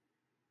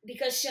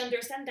 because she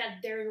understands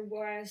that there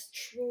was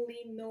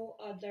truly no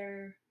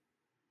other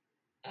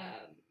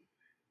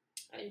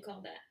how do you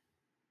call that,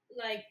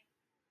 like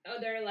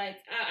other like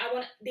I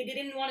want, they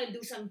didn't want to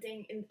do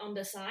something on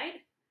the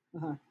side.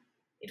 Uh-huh.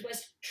 It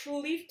was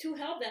truly to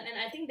help them, and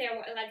I think they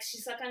were like,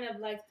 she's kind of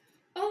like,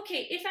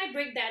 okay, if I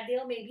break that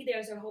deal, maybe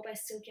there's a hope I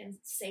still can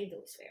save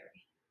those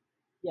fairy.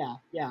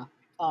 Yeah.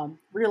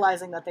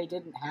 Realizing that they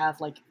didn't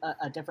have like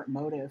a different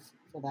motive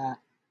for that,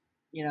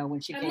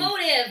 when she A came.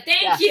 motive,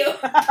 thank you.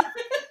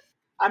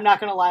 I'm not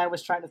gonna lie, I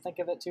was trying to think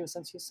of it too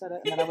since you said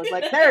it, and then I was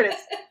like, there it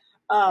is.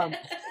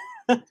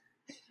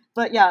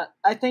 But yeah,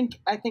 I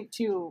think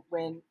too,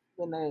 when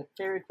the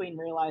Fairy Queen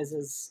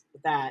realizes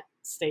that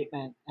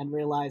statement and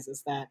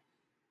realizes that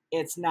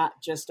it's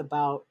not just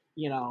about,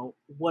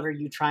 what are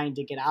you trying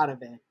to get out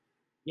of it,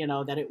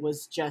 that it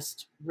was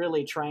just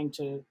really trying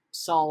to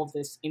solve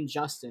this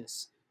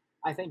injustice.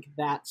 I think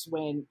that's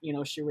when,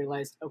 she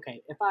realized,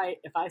 okay, if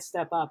I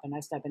step up and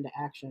I step into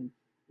action,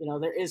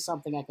 there is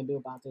something I can do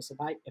about this. If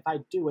I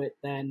do it,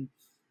 then,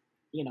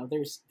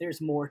 there's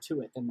more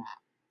to it than that.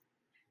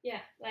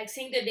 Yeah, like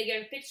seeing the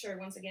bigger picture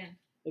once again.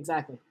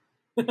 Exactly.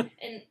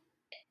 And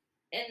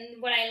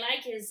what I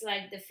like is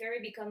like the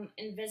fairy become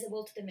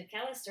invisible to the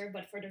McAllister,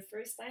 but for the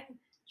first time,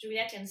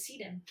 Julia can see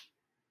them.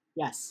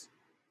 Yes.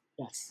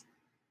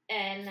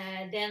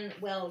 And then,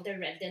 well, the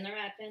red dinner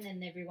happened,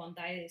 and everyone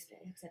died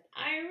except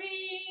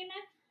Irene.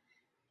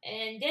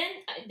 And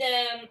then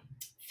the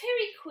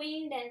fairy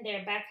queen, then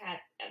they're back at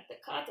the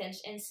cottage,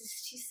 and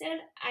she said,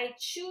 "I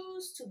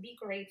choose to be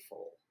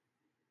grateful."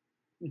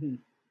 Mm-hmm.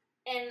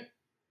 And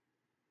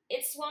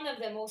it's one of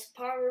the most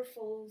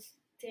powerful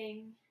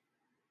thing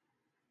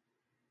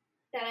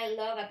that I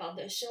love about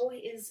the show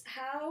is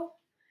how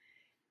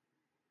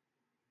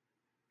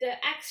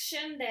the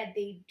action that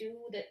they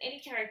do, that any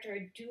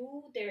character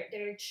do,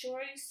 their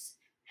choice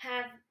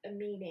have a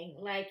meaning.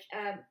 Like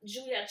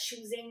Julia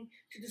choosing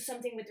to do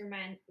something with her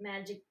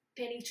magic,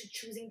 Penny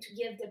choosing to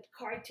give the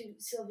card to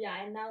Sylvia,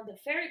 and now the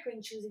Fairy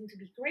Queen choosing to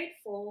be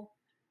grateful.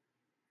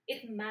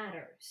 It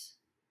matters.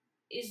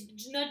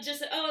 It's not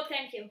just, oh,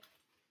 thank you.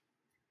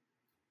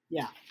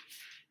 Yeah.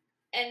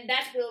 And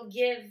that will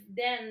give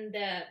them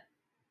the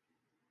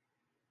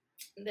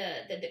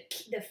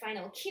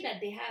final key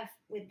that they have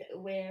with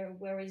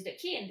where is the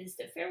key, and this is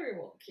the fairy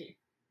wall key.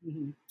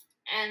 Mm-hmm.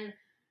 And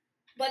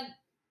but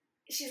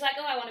she's like,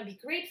 oh, I want to be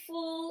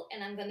grateful,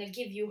 and I'm gonna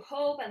give you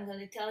hope, I'm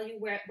gonna tell you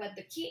what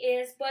the key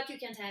is, but you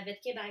can't have it.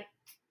 Okay, bye.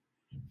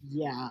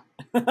 Yeah.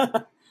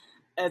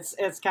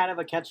 It's kind of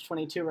a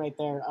catch-22 right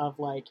there of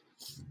like,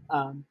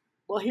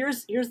 well,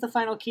 here's the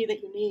final key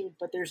that you need,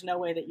 but there's no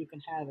way that you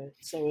can have it.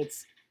 So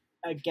it's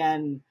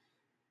again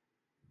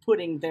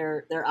putting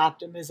their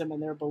optimism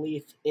and their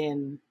belief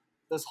in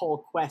this whole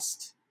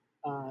quest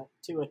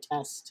to a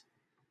test.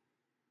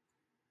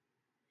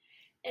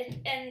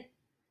 And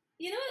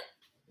you know,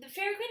 the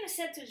fairy queen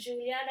said to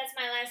Julia, that's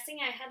my last thing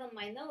I had on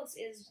my notes,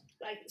 is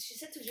like, she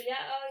said to Julia,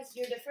 oh,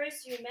 you're the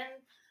first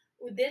human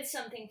who did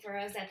something for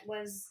us that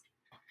was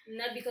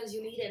not because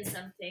you needed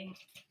something.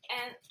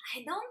 And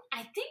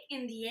I think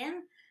in the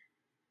end,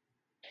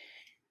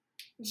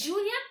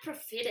 Julia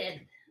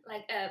profited,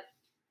 like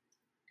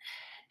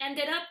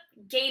ended up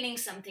gaining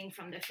something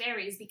from the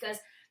fairies, because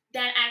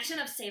that action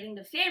of saving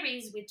the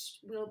fairies, which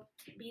will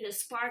be the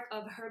spark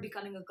of her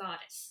becoming a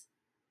goddess.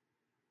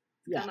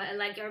 Yeah.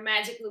 Like her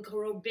magic will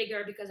grow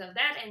bigger because of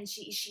that, and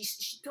she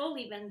told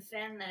even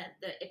Fen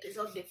the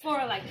episode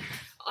before, like,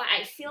 oh,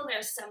 I feel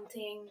there's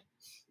something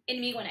in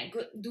me when I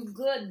do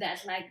good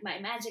that like my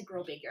magic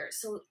grow bigger.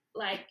 So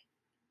like,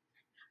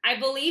 I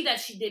believe that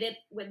she did it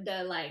with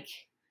the like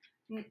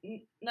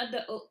not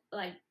the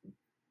like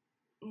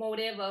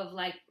motive of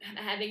like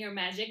having her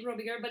magic grow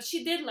bigger, but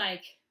she did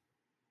like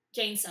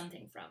gain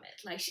something from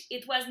it. Like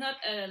it was not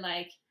a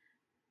like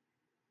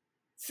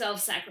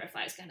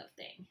self-sacrifice kind of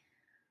thing.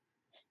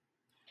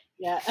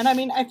 Yeah, and I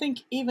mean, I think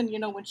even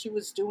when she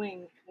was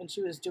doing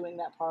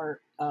that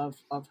part of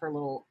her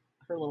little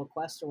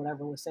quest or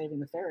whatever with saving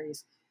the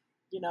fairies,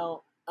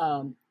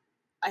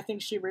 I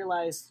think she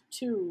realized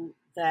too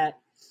that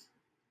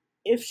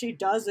if she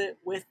does it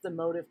with the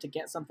motive to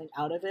get something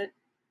out of it,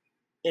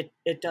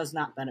 it does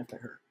not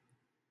benefit her.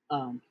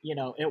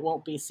 It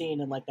won't be seen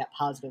in like that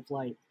positive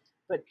light.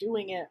 But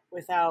doing it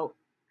without,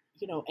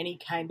 any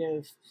kind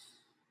of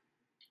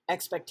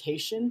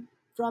expectation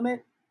from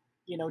it,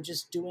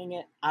 just doing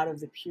it out of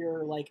the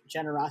pure like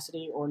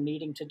generosity or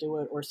needing to do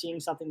it or seeing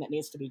something that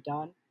needs to be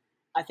done,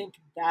 I think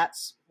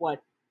that's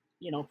what,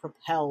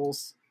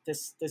 propels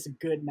this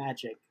good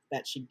magic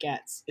that she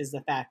gets, is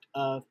the fact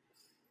of,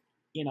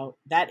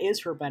 that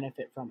is her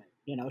benefit from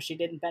it. She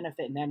didn't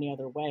benefit in any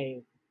other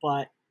way,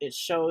 but it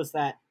shows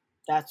that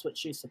that's what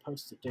she's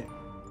supposed to do.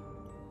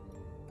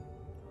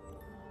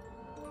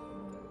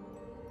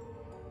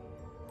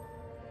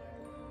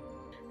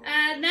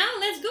 Now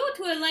let's go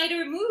to a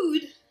lighter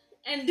mood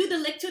and do the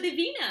Lectio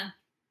Divina.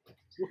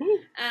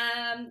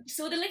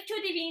 So the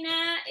Lectio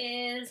Divina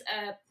is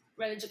a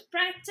religious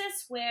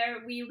practice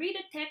where we read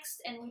a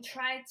text and we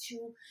try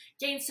to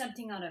gain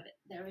something out of it.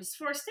 There is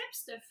 4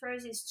 steps. The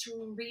first is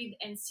to read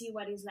and see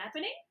what is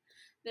happening.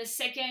 The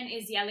second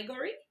is the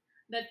allegory.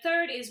 The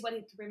third is what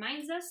it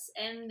reminds us.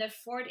 And the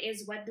fourth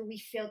is what do we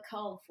feel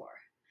called for.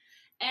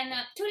 And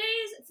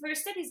today's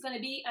first step is going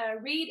to be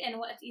read and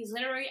what is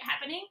literally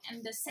happening.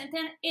 And the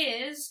sentence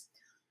is,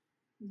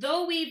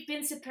 though we've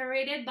been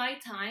separated by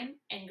time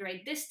and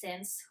great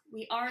distance,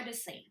 we are the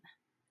same.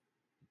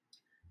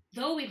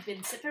 Though we've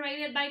been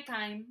separated by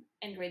time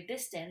and great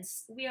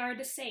distance, we are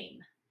the same.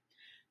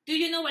 Do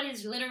you know what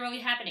is literally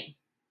happening?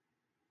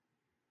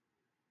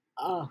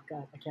 Oh,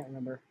 God, I can't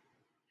remember.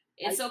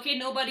 It's okay,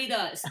 nobody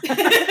does.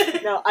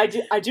 No,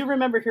 I do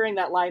remember hearing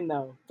that line,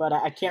 though, but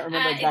I can't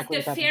remember exactly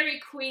it's the what happened.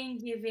 fairy queen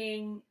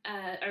giving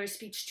her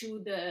speech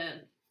to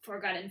the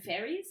forgotten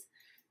fairies,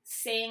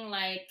 saying,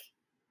 like,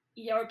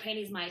 your pain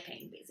is my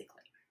pain,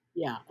 basically.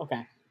 Yeah,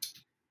 okay.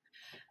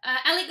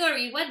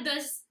 Allegory, what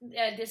does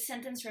this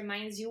sentence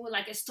reminds you?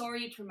 Like a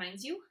story, it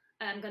reminds you.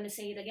 I'm going to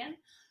say it again.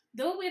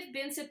 Though we've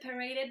been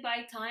separated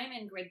by time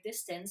and great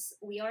distance,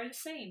 we are the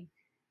same.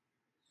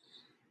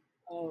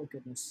 Oh,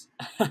 goodness.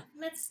 I'm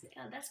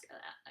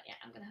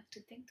gonna have to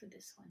think to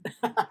this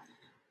one.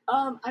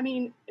 I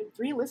mean,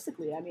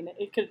 realistically,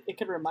 it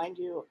could remind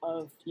you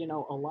of,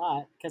 a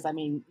lot, because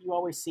you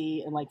always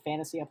see in like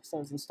fantasy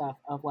episodes and stuff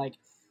of like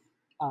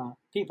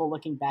people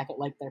looking back at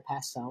like their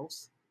past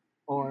selves,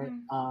 or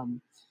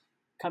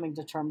coming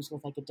to terms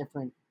with like a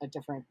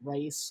different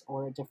race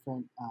or a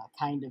different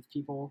kind of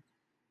people,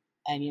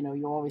 and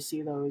you always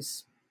see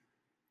those.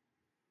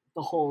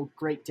 The whole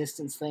great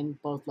distance thing,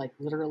 both like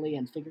literally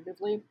and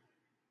figuratively.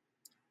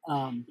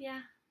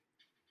 Yeah.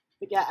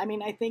 But yeah,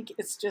 I think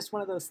it's just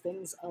one of those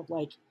things of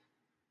like,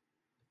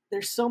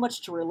 there's so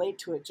much to relate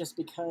to it just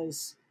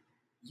because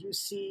you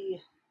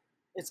see,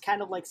 it's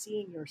kind of like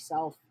seeing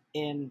yourself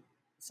in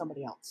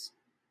somebody else.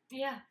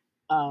 Yeah.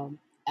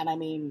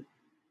 And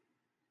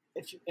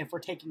if we're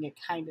taking it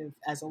kind of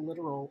as a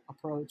literal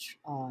approach,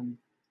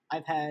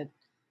 I've had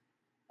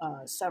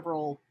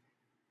several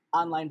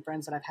online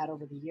friends that I've had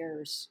over the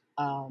years,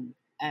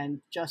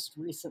 and just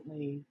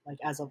recently, like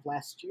as of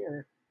last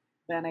year,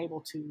 been able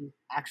to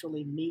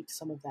actually meet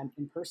some of them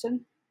in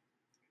person,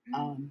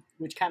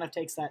 which kind of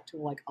takes that to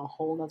like a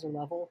whole nother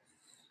level.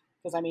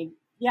 Because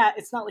yeah,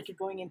 it's not like you're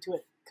going into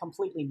it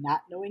completely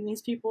not knowing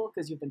these people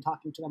because you've been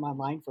talking to them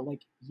online for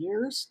like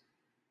years,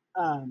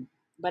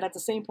 but at the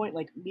same point,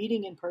 like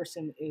meeting in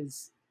person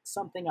is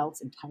something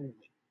else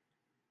entirely.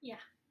 Yeah.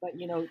 But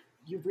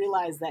you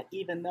realize that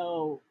even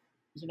though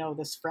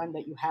this friend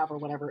that you have or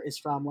whatever is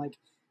from like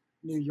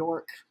New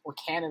York or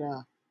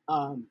Canada,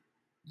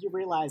 you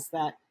realize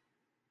that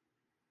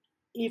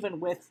even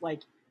with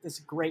like this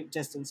great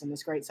distance and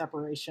this great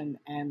separation,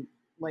 and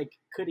like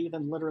could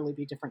even literally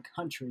be different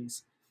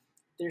countries,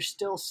 there's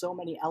still so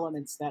many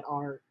elements that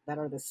are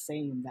the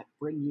same, that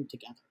bring you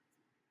together.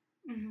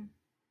 Mm-hmm.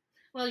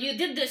 Well, you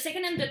did the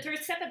second and the third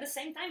step at the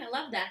same time. I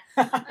love that.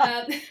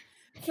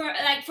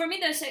 For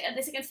me, the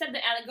second step,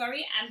 the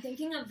allegory, I'm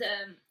thinking of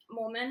the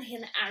moment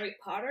in Harry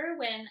Potter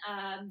when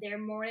they're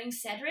mourning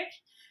Cedric,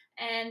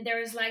 and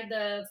there's like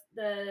the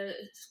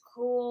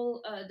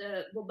school,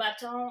 the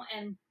Beauxbatons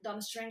and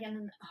Durmstrang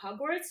and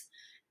Hogwarts,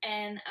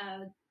 and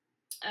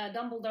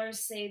Dumbledore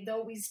say,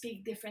 though we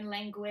speak different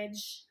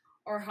language,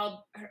 or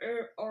how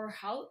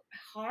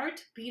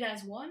heart beat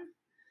as one,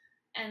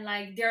 and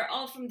like they're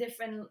all from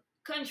different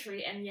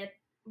country and yet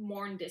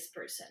mourn this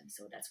person.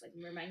 So that's what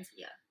it reminds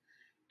me of.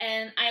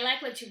 And I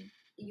like what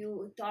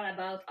you thought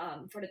about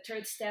for the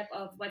third step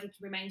of what it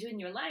reminds you in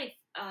your life.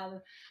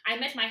 I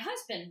met my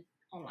husband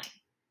online,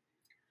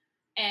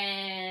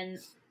 and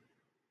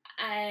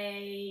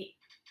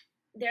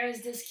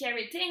there's this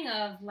scary thing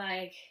of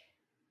like,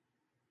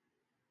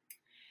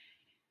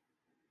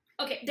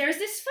 okay, there's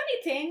this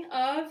funny thing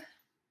of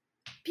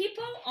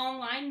people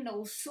online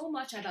know so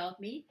much about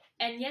me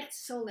and yet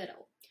so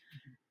little.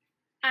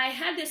 I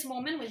had this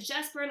moment with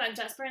Jasper. Like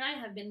Jasper and I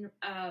have been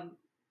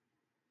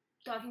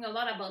talking a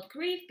lot about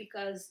grief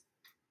because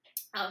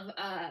of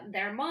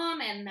their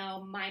mom, and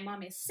now my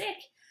mom is sick.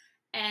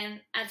 And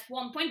at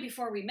one point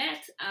before we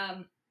met,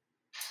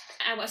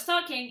 I was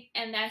talking,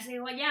 and I said,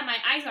 well, yeah, my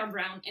eyes are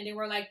brown. And they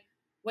were like,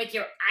 wait,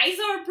 your eyes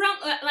are brown?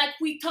 Like,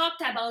 we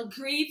talked about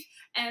grief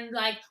and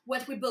like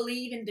what we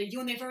believe in the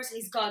universe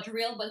is God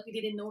real, but we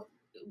didn't know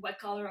what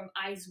color of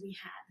eyes we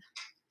had.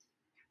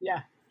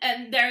 Yeah.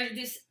 And there's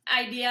this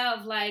idea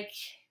of like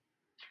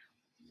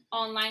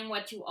online,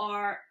 what you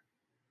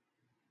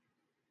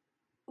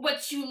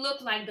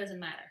look like doesn't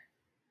matter.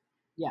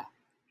 Yeah.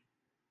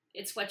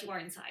 It's what you are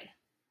inside.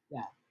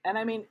 Yeah. And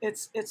I mean,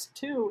 it's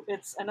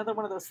another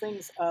one of those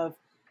things of,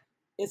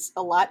 it's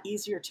a lot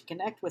easier to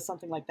connect with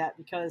something like that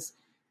because,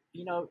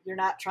 you're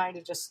not trying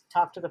to just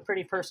talk to the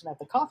pretty person at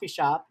the coffee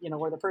shop,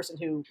 or the person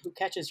who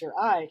catches your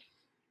eye.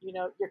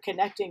 You're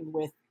connecting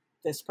with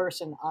this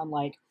person on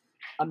like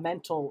a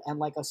mental and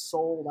like a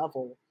soul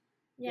level,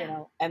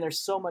 Yeah. and there's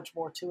so much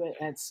more to it,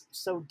 and it's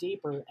so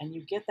deeper, and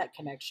you get that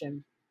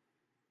connection,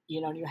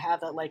 and you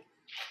have that like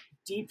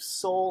deep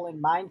soul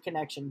and mind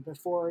connection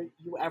before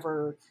you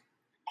ever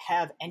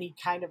have any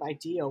kind of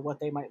idea what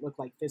they might look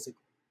like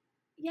physically.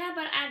 Yeah,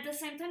 but at the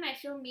same time, I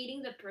feel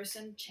meeting the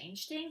person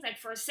changed things. Like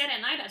for Seth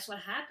and I, that's what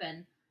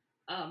happened.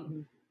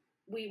 Mhm.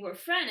 We were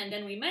friends, and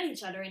then we met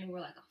each other, and we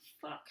were like, "Oh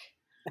fuck."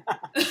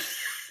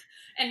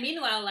 And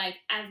meanwhile, like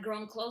I've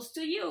grown close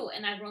to you,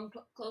 and I've grown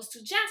close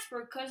to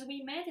Jasper because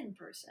we met in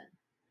person.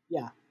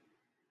 Yeah.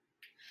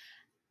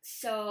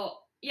 So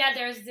yeah,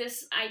 there's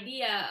this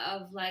idea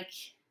of like,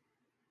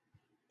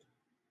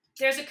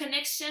 there's a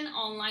connection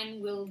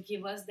online will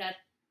give us that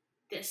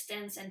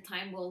distance, and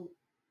time will,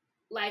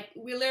 like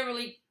we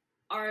literally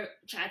are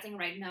chatting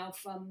right now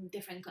from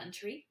different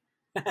country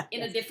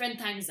in a different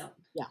time zone.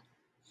 Yeah.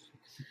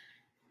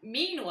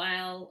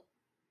 Meanwhile,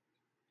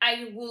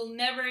 I will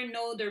never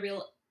know the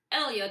real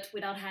Elliot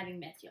without having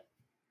met you.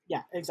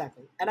 Yeah,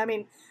 exactly. And I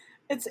mean,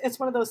 it's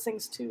one of those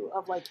things too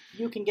of like,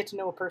 you can get to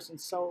know a person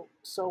so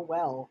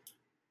well,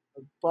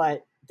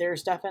 but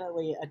there's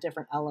definitely a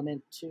different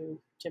element to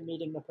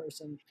meeting the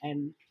person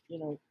and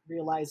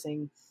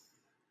realizing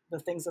the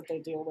things that they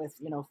deal with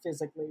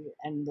physically,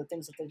 and the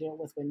things that they deal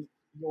with when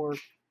you're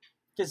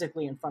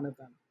physically in front of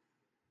them.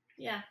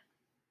 Yeah.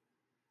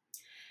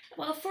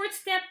 Well, fourth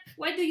step,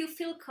 what do you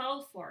feel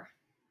called for?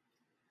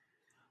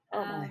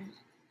 Oh my.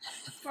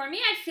 For me,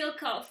 I feel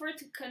called for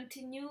to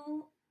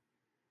continue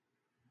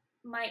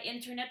my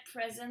internet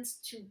presence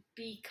to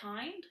be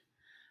kind.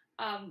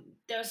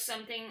 There's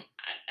something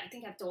I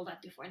think I've told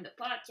that before in the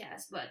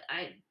podcast, but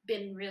I've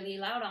been really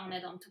loud on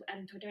it on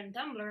Twitter and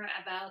Tumblr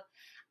about,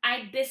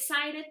 I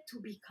decided to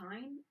be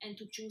kind and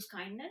to choose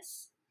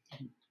kindness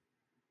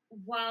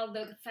while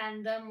the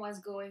fandom was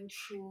going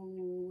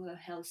through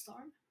a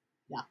hellstorm.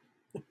 Yeah.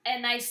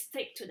 And I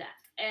stick to that.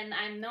 And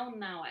I'm known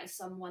now as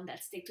someone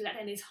that stick to that,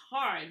 and it's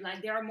hard.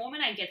 Like there are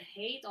moments I get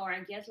hate, or I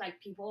get like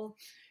people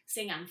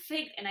saying I'm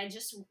fake, and I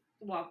just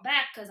walk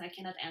back because I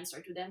cannot answer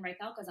to them right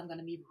now because I'm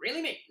gonna be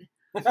really mean.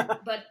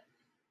 But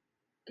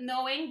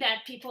knowing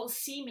that people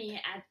see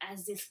me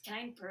as this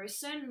kind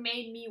person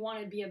made me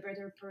want to be a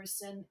better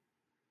person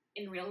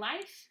in real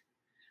life.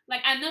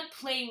 Like I'm not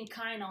playing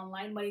kind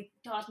online, but it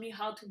taught me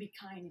how to be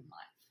kind in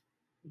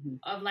life. Mhm.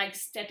 Of like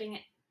stepping,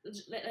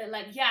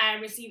 like yeah, I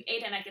receive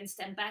hate and I can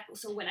step back.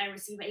 So when I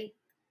receive hate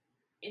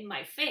in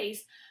my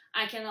face,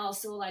 I can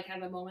also like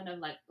have a moment of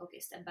like, okay,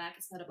 step back.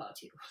 It's not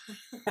about you.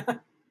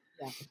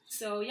 Yeah.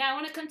 So yeah, I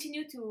want to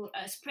continue to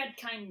spread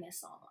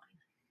kindness online.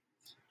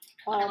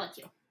 What about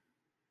you?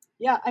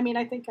 Yeah, I mean,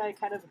 I think I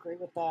kind of agree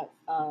with that.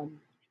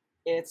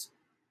 It's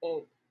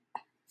it.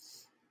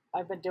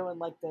 I've been doing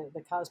like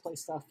the cosplay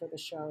stuff for the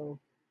show,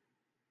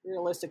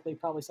 realistically,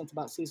 probably since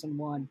about season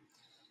 1.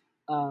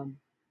 And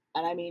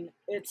I mean,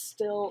 it's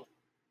still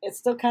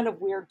kind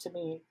of weird to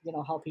me,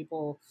 how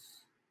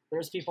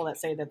there's people that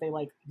say that they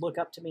like look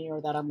up to me,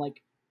 or that I'm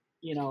like,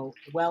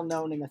 well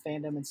known in the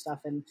fandom and stuff.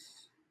 And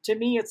to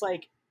me, it's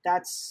like,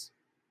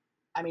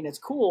 I mean, it's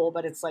cool,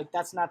 but it's like,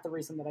 that's not the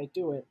reason that I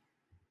do it.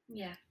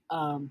 Yeah.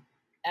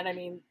 And I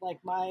mean, like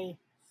my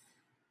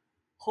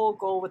whole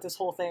goal with this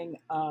whole thing,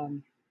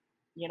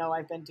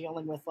 I've been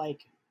dealing with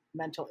like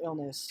mental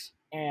illness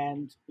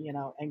and,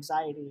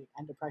 anxiety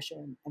and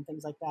depression and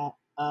things like that.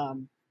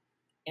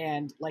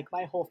 And like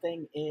my whole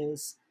thing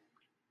is,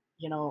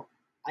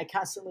 I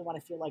constantly want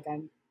to feel like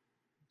I'm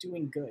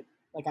doing good,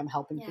 like I'm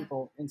helping Yeah.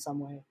 people in some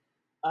way.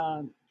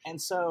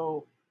 And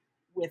so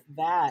with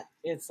that,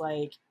 it's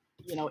like,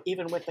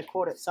 even with the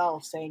quote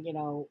itself saying,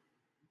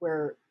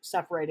 we're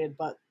separated,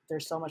 but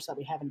there's so much that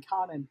we have in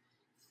common.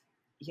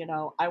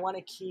 I want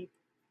to keep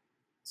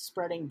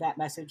spreading that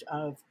message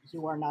of,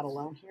 you are not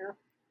alone here.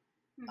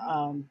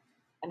 Mhm.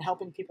 And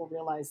helping people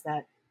realize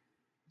that,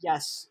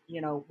 yes,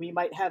 we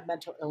might have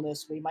mental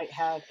illness, we might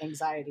have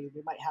anxiety,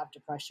 we might have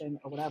depression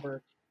or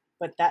whatever,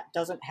 but that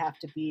doesn't have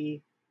to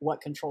be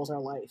what controls our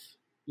life,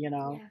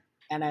 Yeah.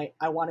 And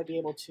I want to be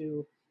able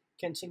to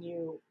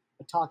continue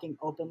talking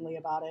openly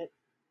about it,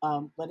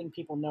 letting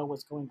people know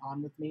what's going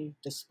on with me,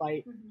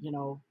 despite,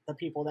 Mhm. the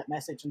people that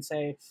message and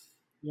say,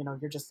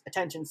 you're just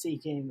attention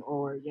seeking,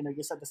 or,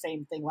 you said the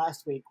same thing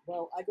last week.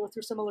 Well, I go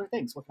through similar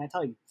things. What can I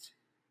tell you?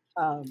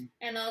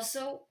 And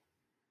also,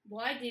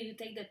 why did you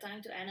take the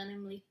time to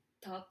anonymously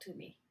talk to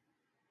me?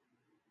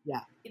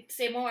 Yeah. It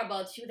say more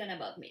about you than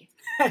about me.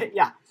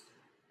 Yeah.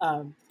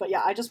 But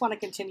yeah, I just want to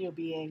continue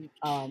being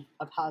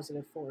a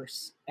positive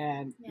force,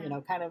 and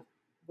Yeah. kind of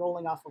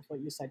rolling off of what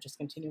you said, just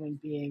continuing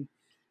being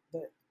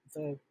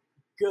the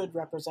good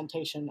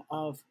representation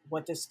of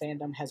what this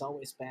fandom has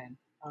always been,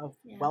 of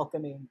Yeah.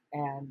 welcoming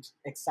and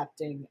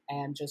accepting,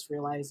 and just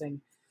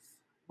realizing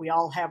we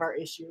all have our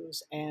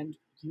issues, and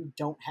you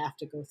don't have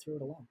to go through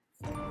it alone.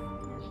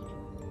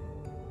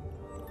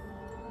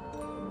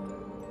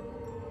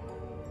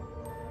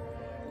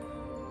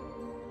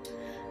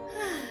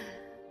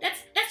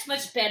 That's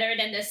much better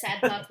than the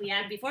sad talk we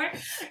had before.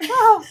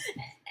 Oh.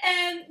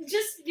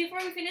 Just before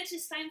we finish,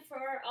 it's time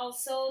for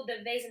also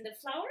the vase and the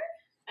flower.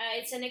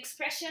 It's an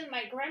expression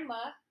my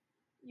grandma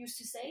used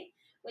to say,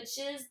 which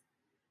is,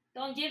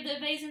 don't give the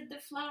vase and the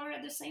flower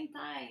at the same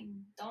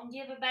time. Don't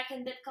give a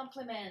backhanded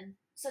compliment,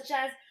 such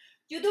as,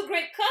 you do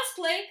great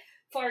cosplay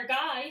for a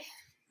guy.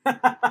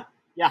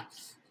 Yeah.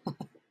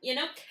 You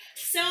know,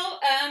 so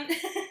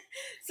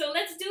so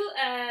let's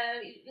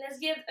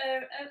give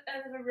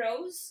a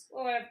rose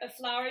or a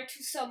flower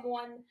to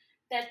someone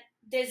that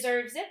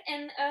deserves it,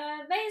 and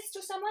a vase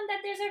to someone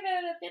that deserves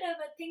a bit of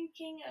a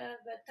thinking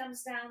of a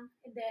thumbs down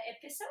in the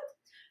episode.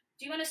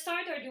 Do you want to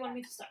start, or do you want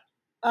me to start?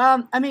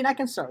 I mean, I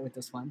can start with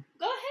this one.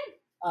 Go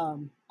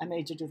ahead. I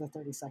made you do the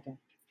 30-second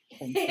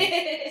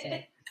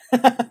thing.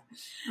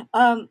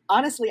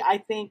 Honestly, I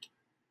think,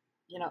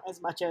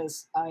 as much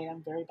as I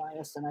am very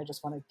biased and I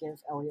just want to give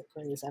Elliot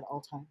praise at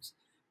all times,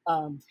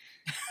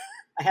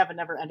 I have a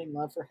never-ending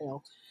love for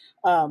Hale.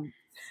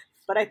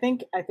 But I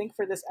think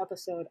for this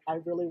episode, I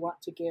really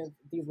want to give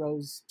the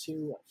rose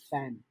to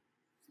Fen,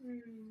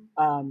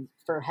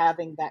 for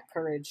having that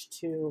courage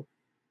to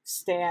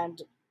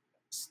stand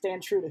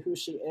true to who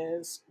she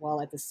is,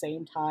 while at the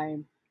same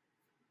time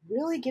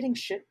really getting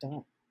shit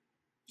done.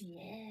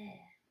 Yeah,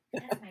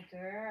 that's my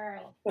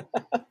girl.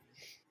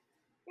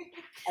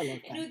 I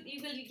love that. And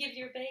who will you give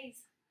your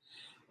base?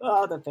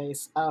 Oh, the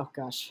base. Oh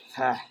gosh.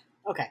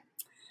 Okay.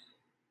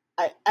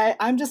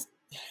 I'm just.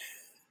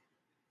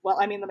 Well,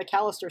 I mean, the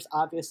McAllisters,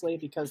 obviously,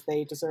 because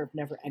they deserve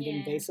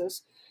never-ending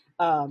bases.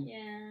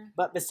 Yeah.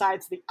 But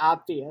besides the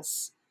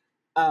obvious,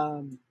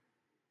 the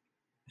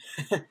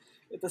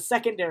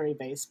secondary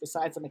base,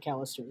 besides the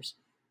McAllisters,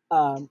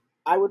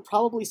 I would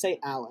probably say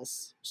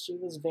Alice. She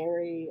was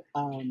very.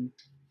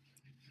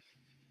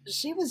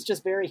 She was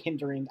just very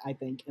hindering, I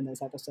think, in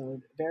this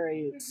episode.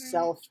 Very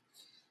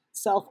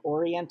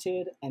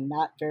self-oriented and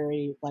not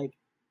very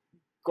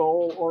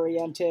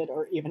goal-oriented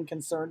or even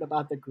concerned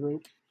about the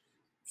group.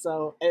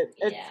 So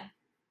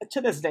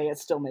to this day, it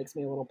still makes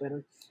me a little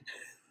bitter.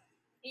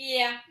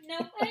 Yeah,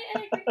 no, I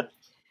agree.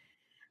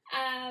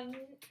 I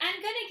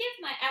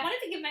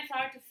wanted to give my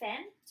flower to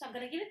Fen, so I'm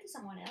gonna give it to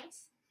someone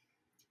else.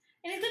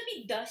 And it's gonna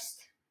be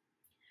Dust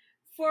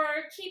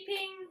for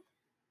keeping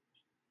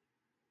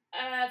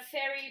a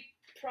fairy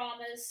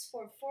promise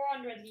for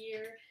 400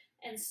 years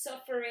and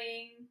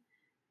suffering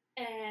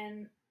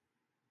and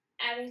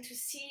having to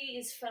see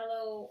his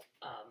fellow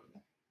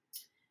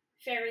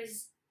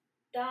fairies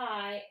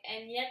die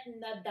and yet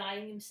not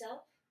dying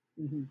himself.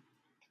 Mm-hmm.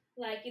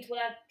 Like, it would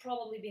have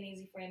probably been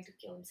easy for him to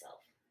kill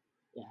himself.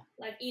 Yeah.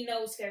 Like, he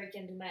knows fairy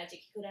can do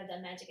magic. He could have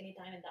done magic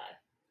anytime and died.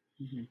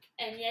 Mm-hmm.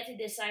 And yet he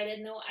decided,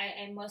 no,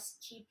 I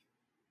must keep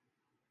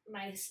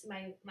my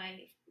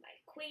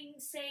queen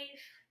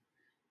safe.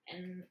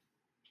 And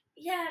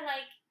yeah,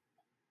 like,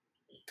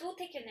 go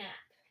take a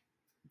nap.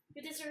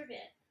 You deserve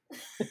it.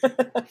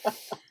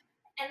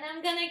 And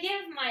I'm gonna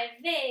give my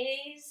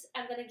vase.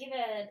 I'm gonna give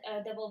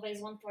a double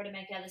vase, one for the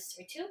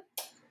McAllister too.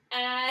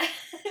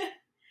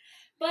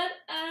 But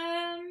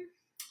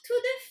to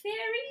the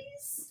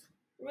fairies'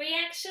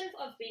 reaction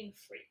of being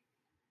free.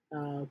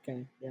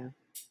 Okay, yeah.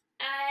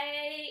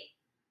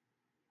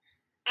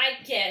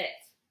 I get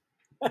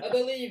it.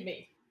 Believe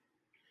me.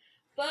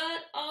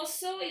 But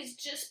also, it's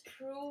just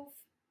proof.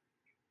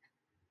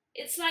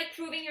 It's like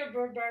proving your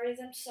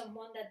barbarism to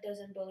someone that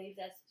doesn't believe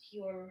that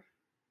you're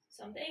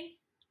something.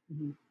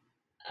 Mm-hmm.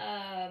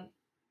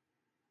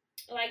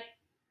 Like,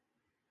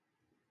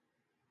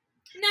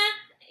 nah.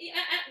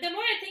 The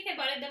more I think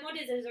about it, the more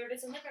they deserve it.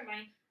 So never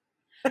mind.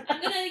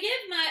 I'm gonna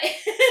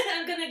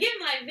give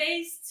my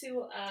vase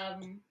to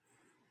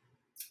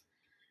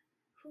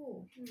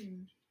who?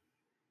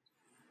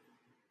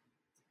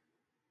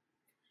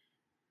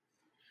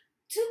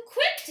 To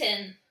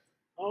Quentin.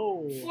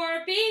 Oh.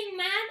 For being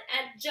mad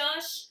at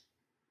Josh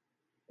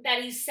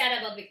that he's sad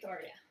about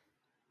Victoria.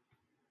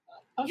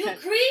 Okay. You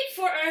grieve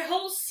for a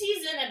whole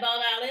season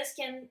about Alice.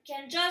 Can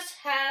just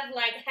have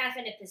like half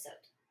an episode.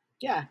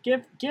 Yeah,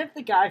 give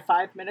the guy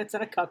 5 minutes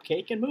and a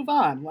cupcake and move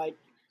on. Like.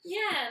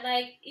 Yeah,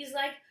 like he's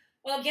like,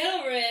 well, get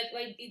over it.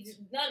 Like, it's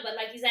not, but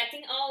like he's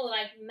acting all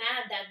like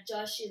mad that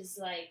Josh is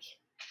like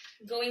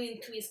going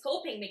into his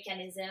coping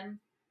mechanism.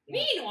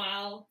 Yeah.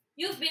 Meanwhile,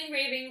 you've been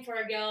grieving for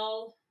a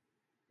girl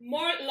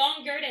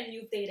longer than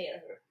you've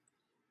dated her.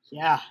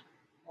 Yeah.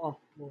 Oh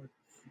Lord.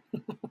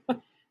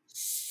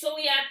 So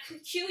yeah,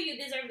 Q, you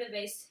deserve the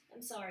base.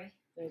 I'm sorry.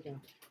 There you go.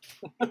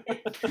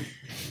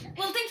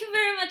 Well, thank you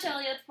very much,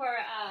 Elliot, for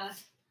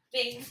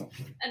being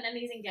an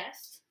amazing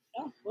guest.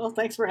 Oh, well,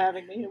 thanks for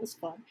having me. It was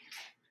fun.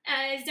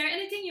 Is there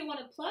anything you want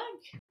to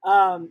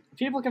plug?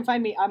 People can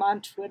find me. I'm on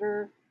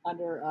Twitter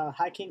under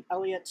High King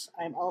Elliot.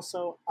 I'm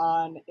also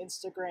on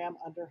Instagram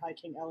under High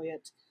King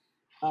Elliot.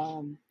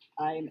 I'm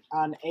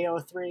on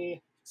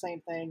AO3,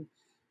 same thing.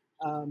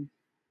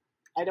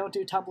 I don't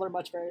do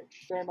Tumblr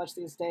very much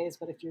these days,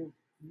 but if you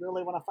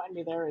really want to find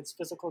me there, it's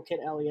Physical Kid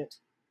Elliot.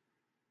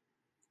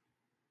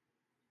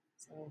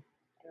 So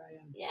there I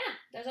am. Yeah,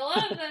 there's a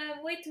lot of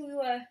way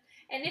to.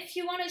 And if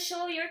you want to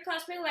show your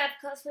cosplay, we have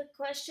cosplay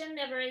question.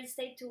 Never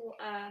hesitate to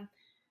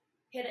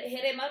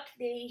hit him up.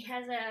 He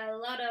has a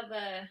lot of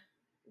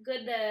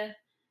good and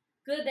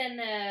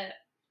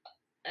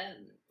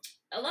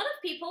a lot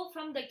of people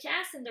from the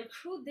cast and the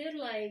crew did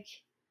like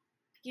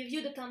give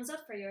you the thumbs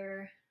up for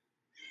your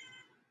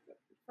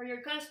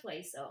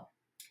cosplay. So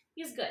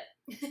he's good.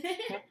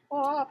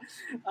 Oh,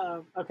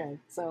 okay,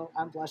 so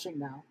I'm blushing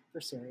now, for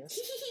serious.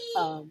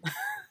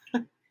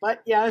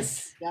 But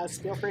yes,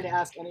 feel free to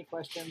ask any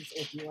questions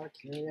if you are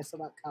curious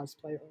about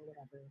cosplay or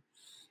whatever.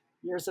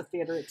 Years of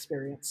theater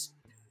experience.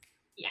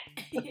 Yeah.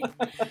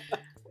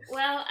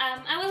 Well,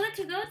 I will let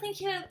you go.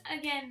 Thank you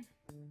again.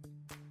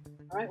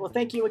 All right, well,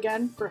 thank you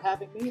again for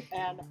having me,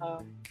 and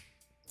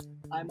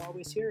I'm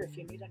always here if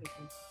you need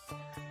anything.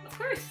 Of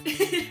course.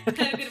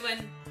 Have a good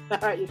one. All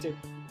right, you too.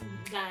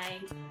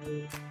 Bye.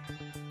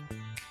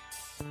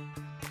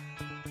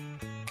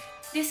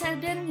 This has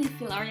been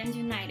Philarians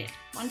United.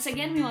 Once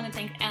again, we want to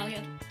thank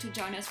Elliot to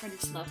join us for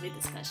this lovely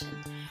discussion.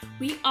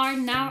 We are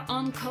now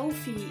on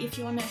Ko-fi. If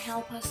you want to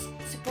help us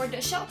support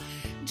the show,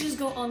 just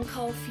go on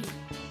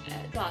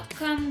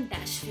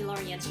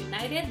ko-fi.com/Philarians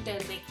United.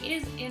 The link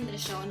is in the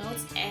show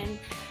notes, and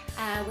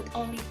with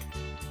only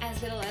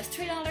as little as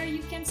 $3,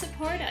 you can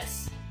support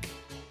us.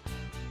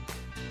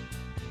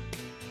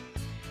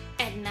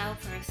 And now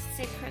for a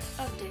secret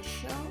of the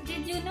show.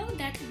 Did you know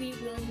that we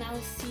will now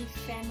see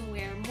Fen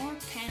wear more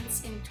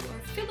pants into her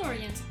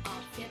Philorians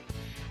outfit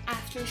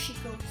after she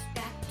goes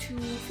back to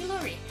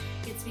Filori?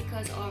 It's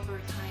because of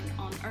her time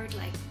on Earth,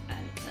 like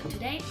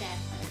today, that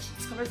she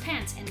discovered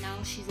pants and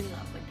now she's in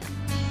love with them.